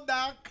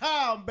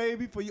Foco.com,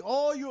 baby, for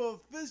all your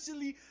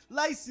officially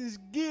licensed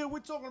gear. We're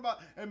talking about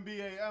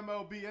NBA,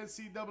 MLB,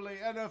 NCAA,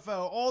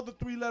 NFL, all the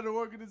three-letter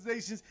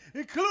organizations,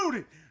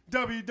 including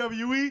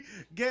WWE.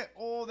 Get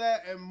all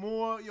that and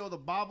more. Yo, the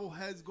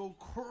bobbleheads go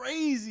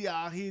crazy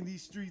out here in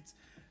these streets.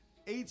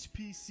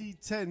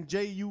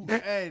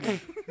 HPC10JUN.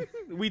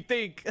 We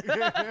think.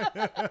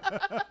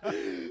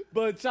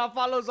 But y'all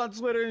follow us on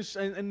Twitter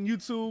and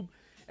YouTube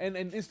and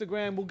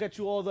Instagram. We'll get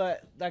you all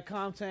that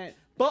content.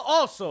 But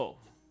also,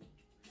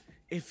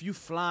 if you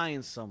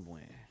flying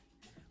somewhere,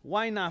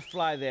 why not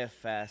fly there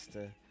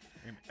faster?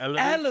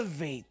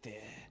 Elevate there.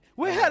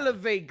 We're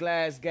Elevate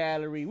Glass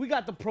Gallery. We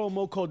got the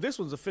promo code. This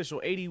one's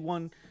official.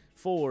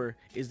 814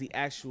 is the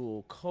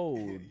actual code.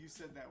 You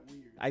said that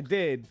weird. I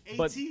did,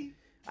 but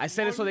I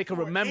said it so they could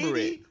remember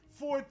it.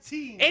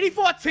 8014.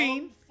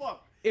 8014.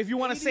 Fuck. If you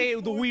want to say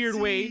it the weird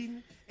way,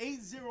 80.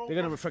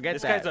 they're gonna forget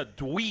This that. guy's a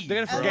dweeb.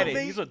 They're gonna forget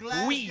it. He's a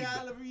dweeb.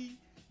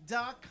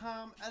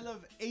 ElevateGlassGallery.com.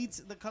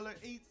 Elevate the color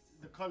 8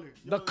 The color.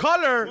 The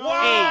color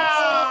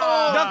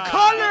Wow. AIDS. The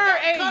color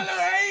AIDS.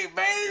 Color 8,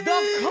 baby.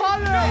 The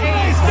color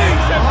AIDS.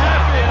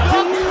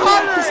 The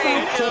color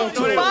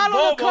AIDS.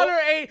 Follow the color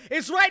A.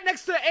 It's right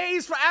next to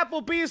A's for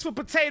apple, B's for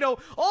potato.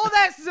 All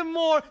that and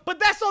more. But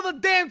that's all the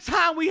damn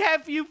time we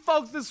have for you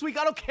folks this week.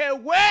 I don't care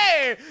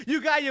where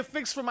you got your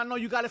fix from. I know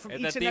you got it from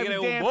each and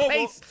every damn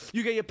place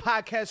you get your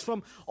podcast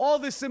from. All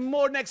this and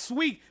more next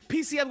week.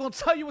 PCM gonna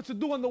tell you what to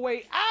do on the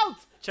way out.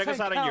 Check us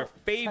out on your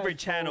favorite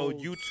channel,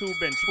 YouTube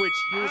and Twitch.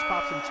 Heels,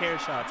 Pops, and Chair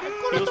Shots.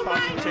 Heels,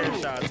 Pops, and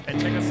Chair Shots. And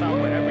check us out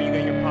wherever you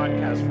get your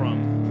podcast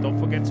from. Don't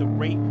forget to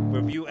rate,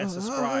 review, and subscribe.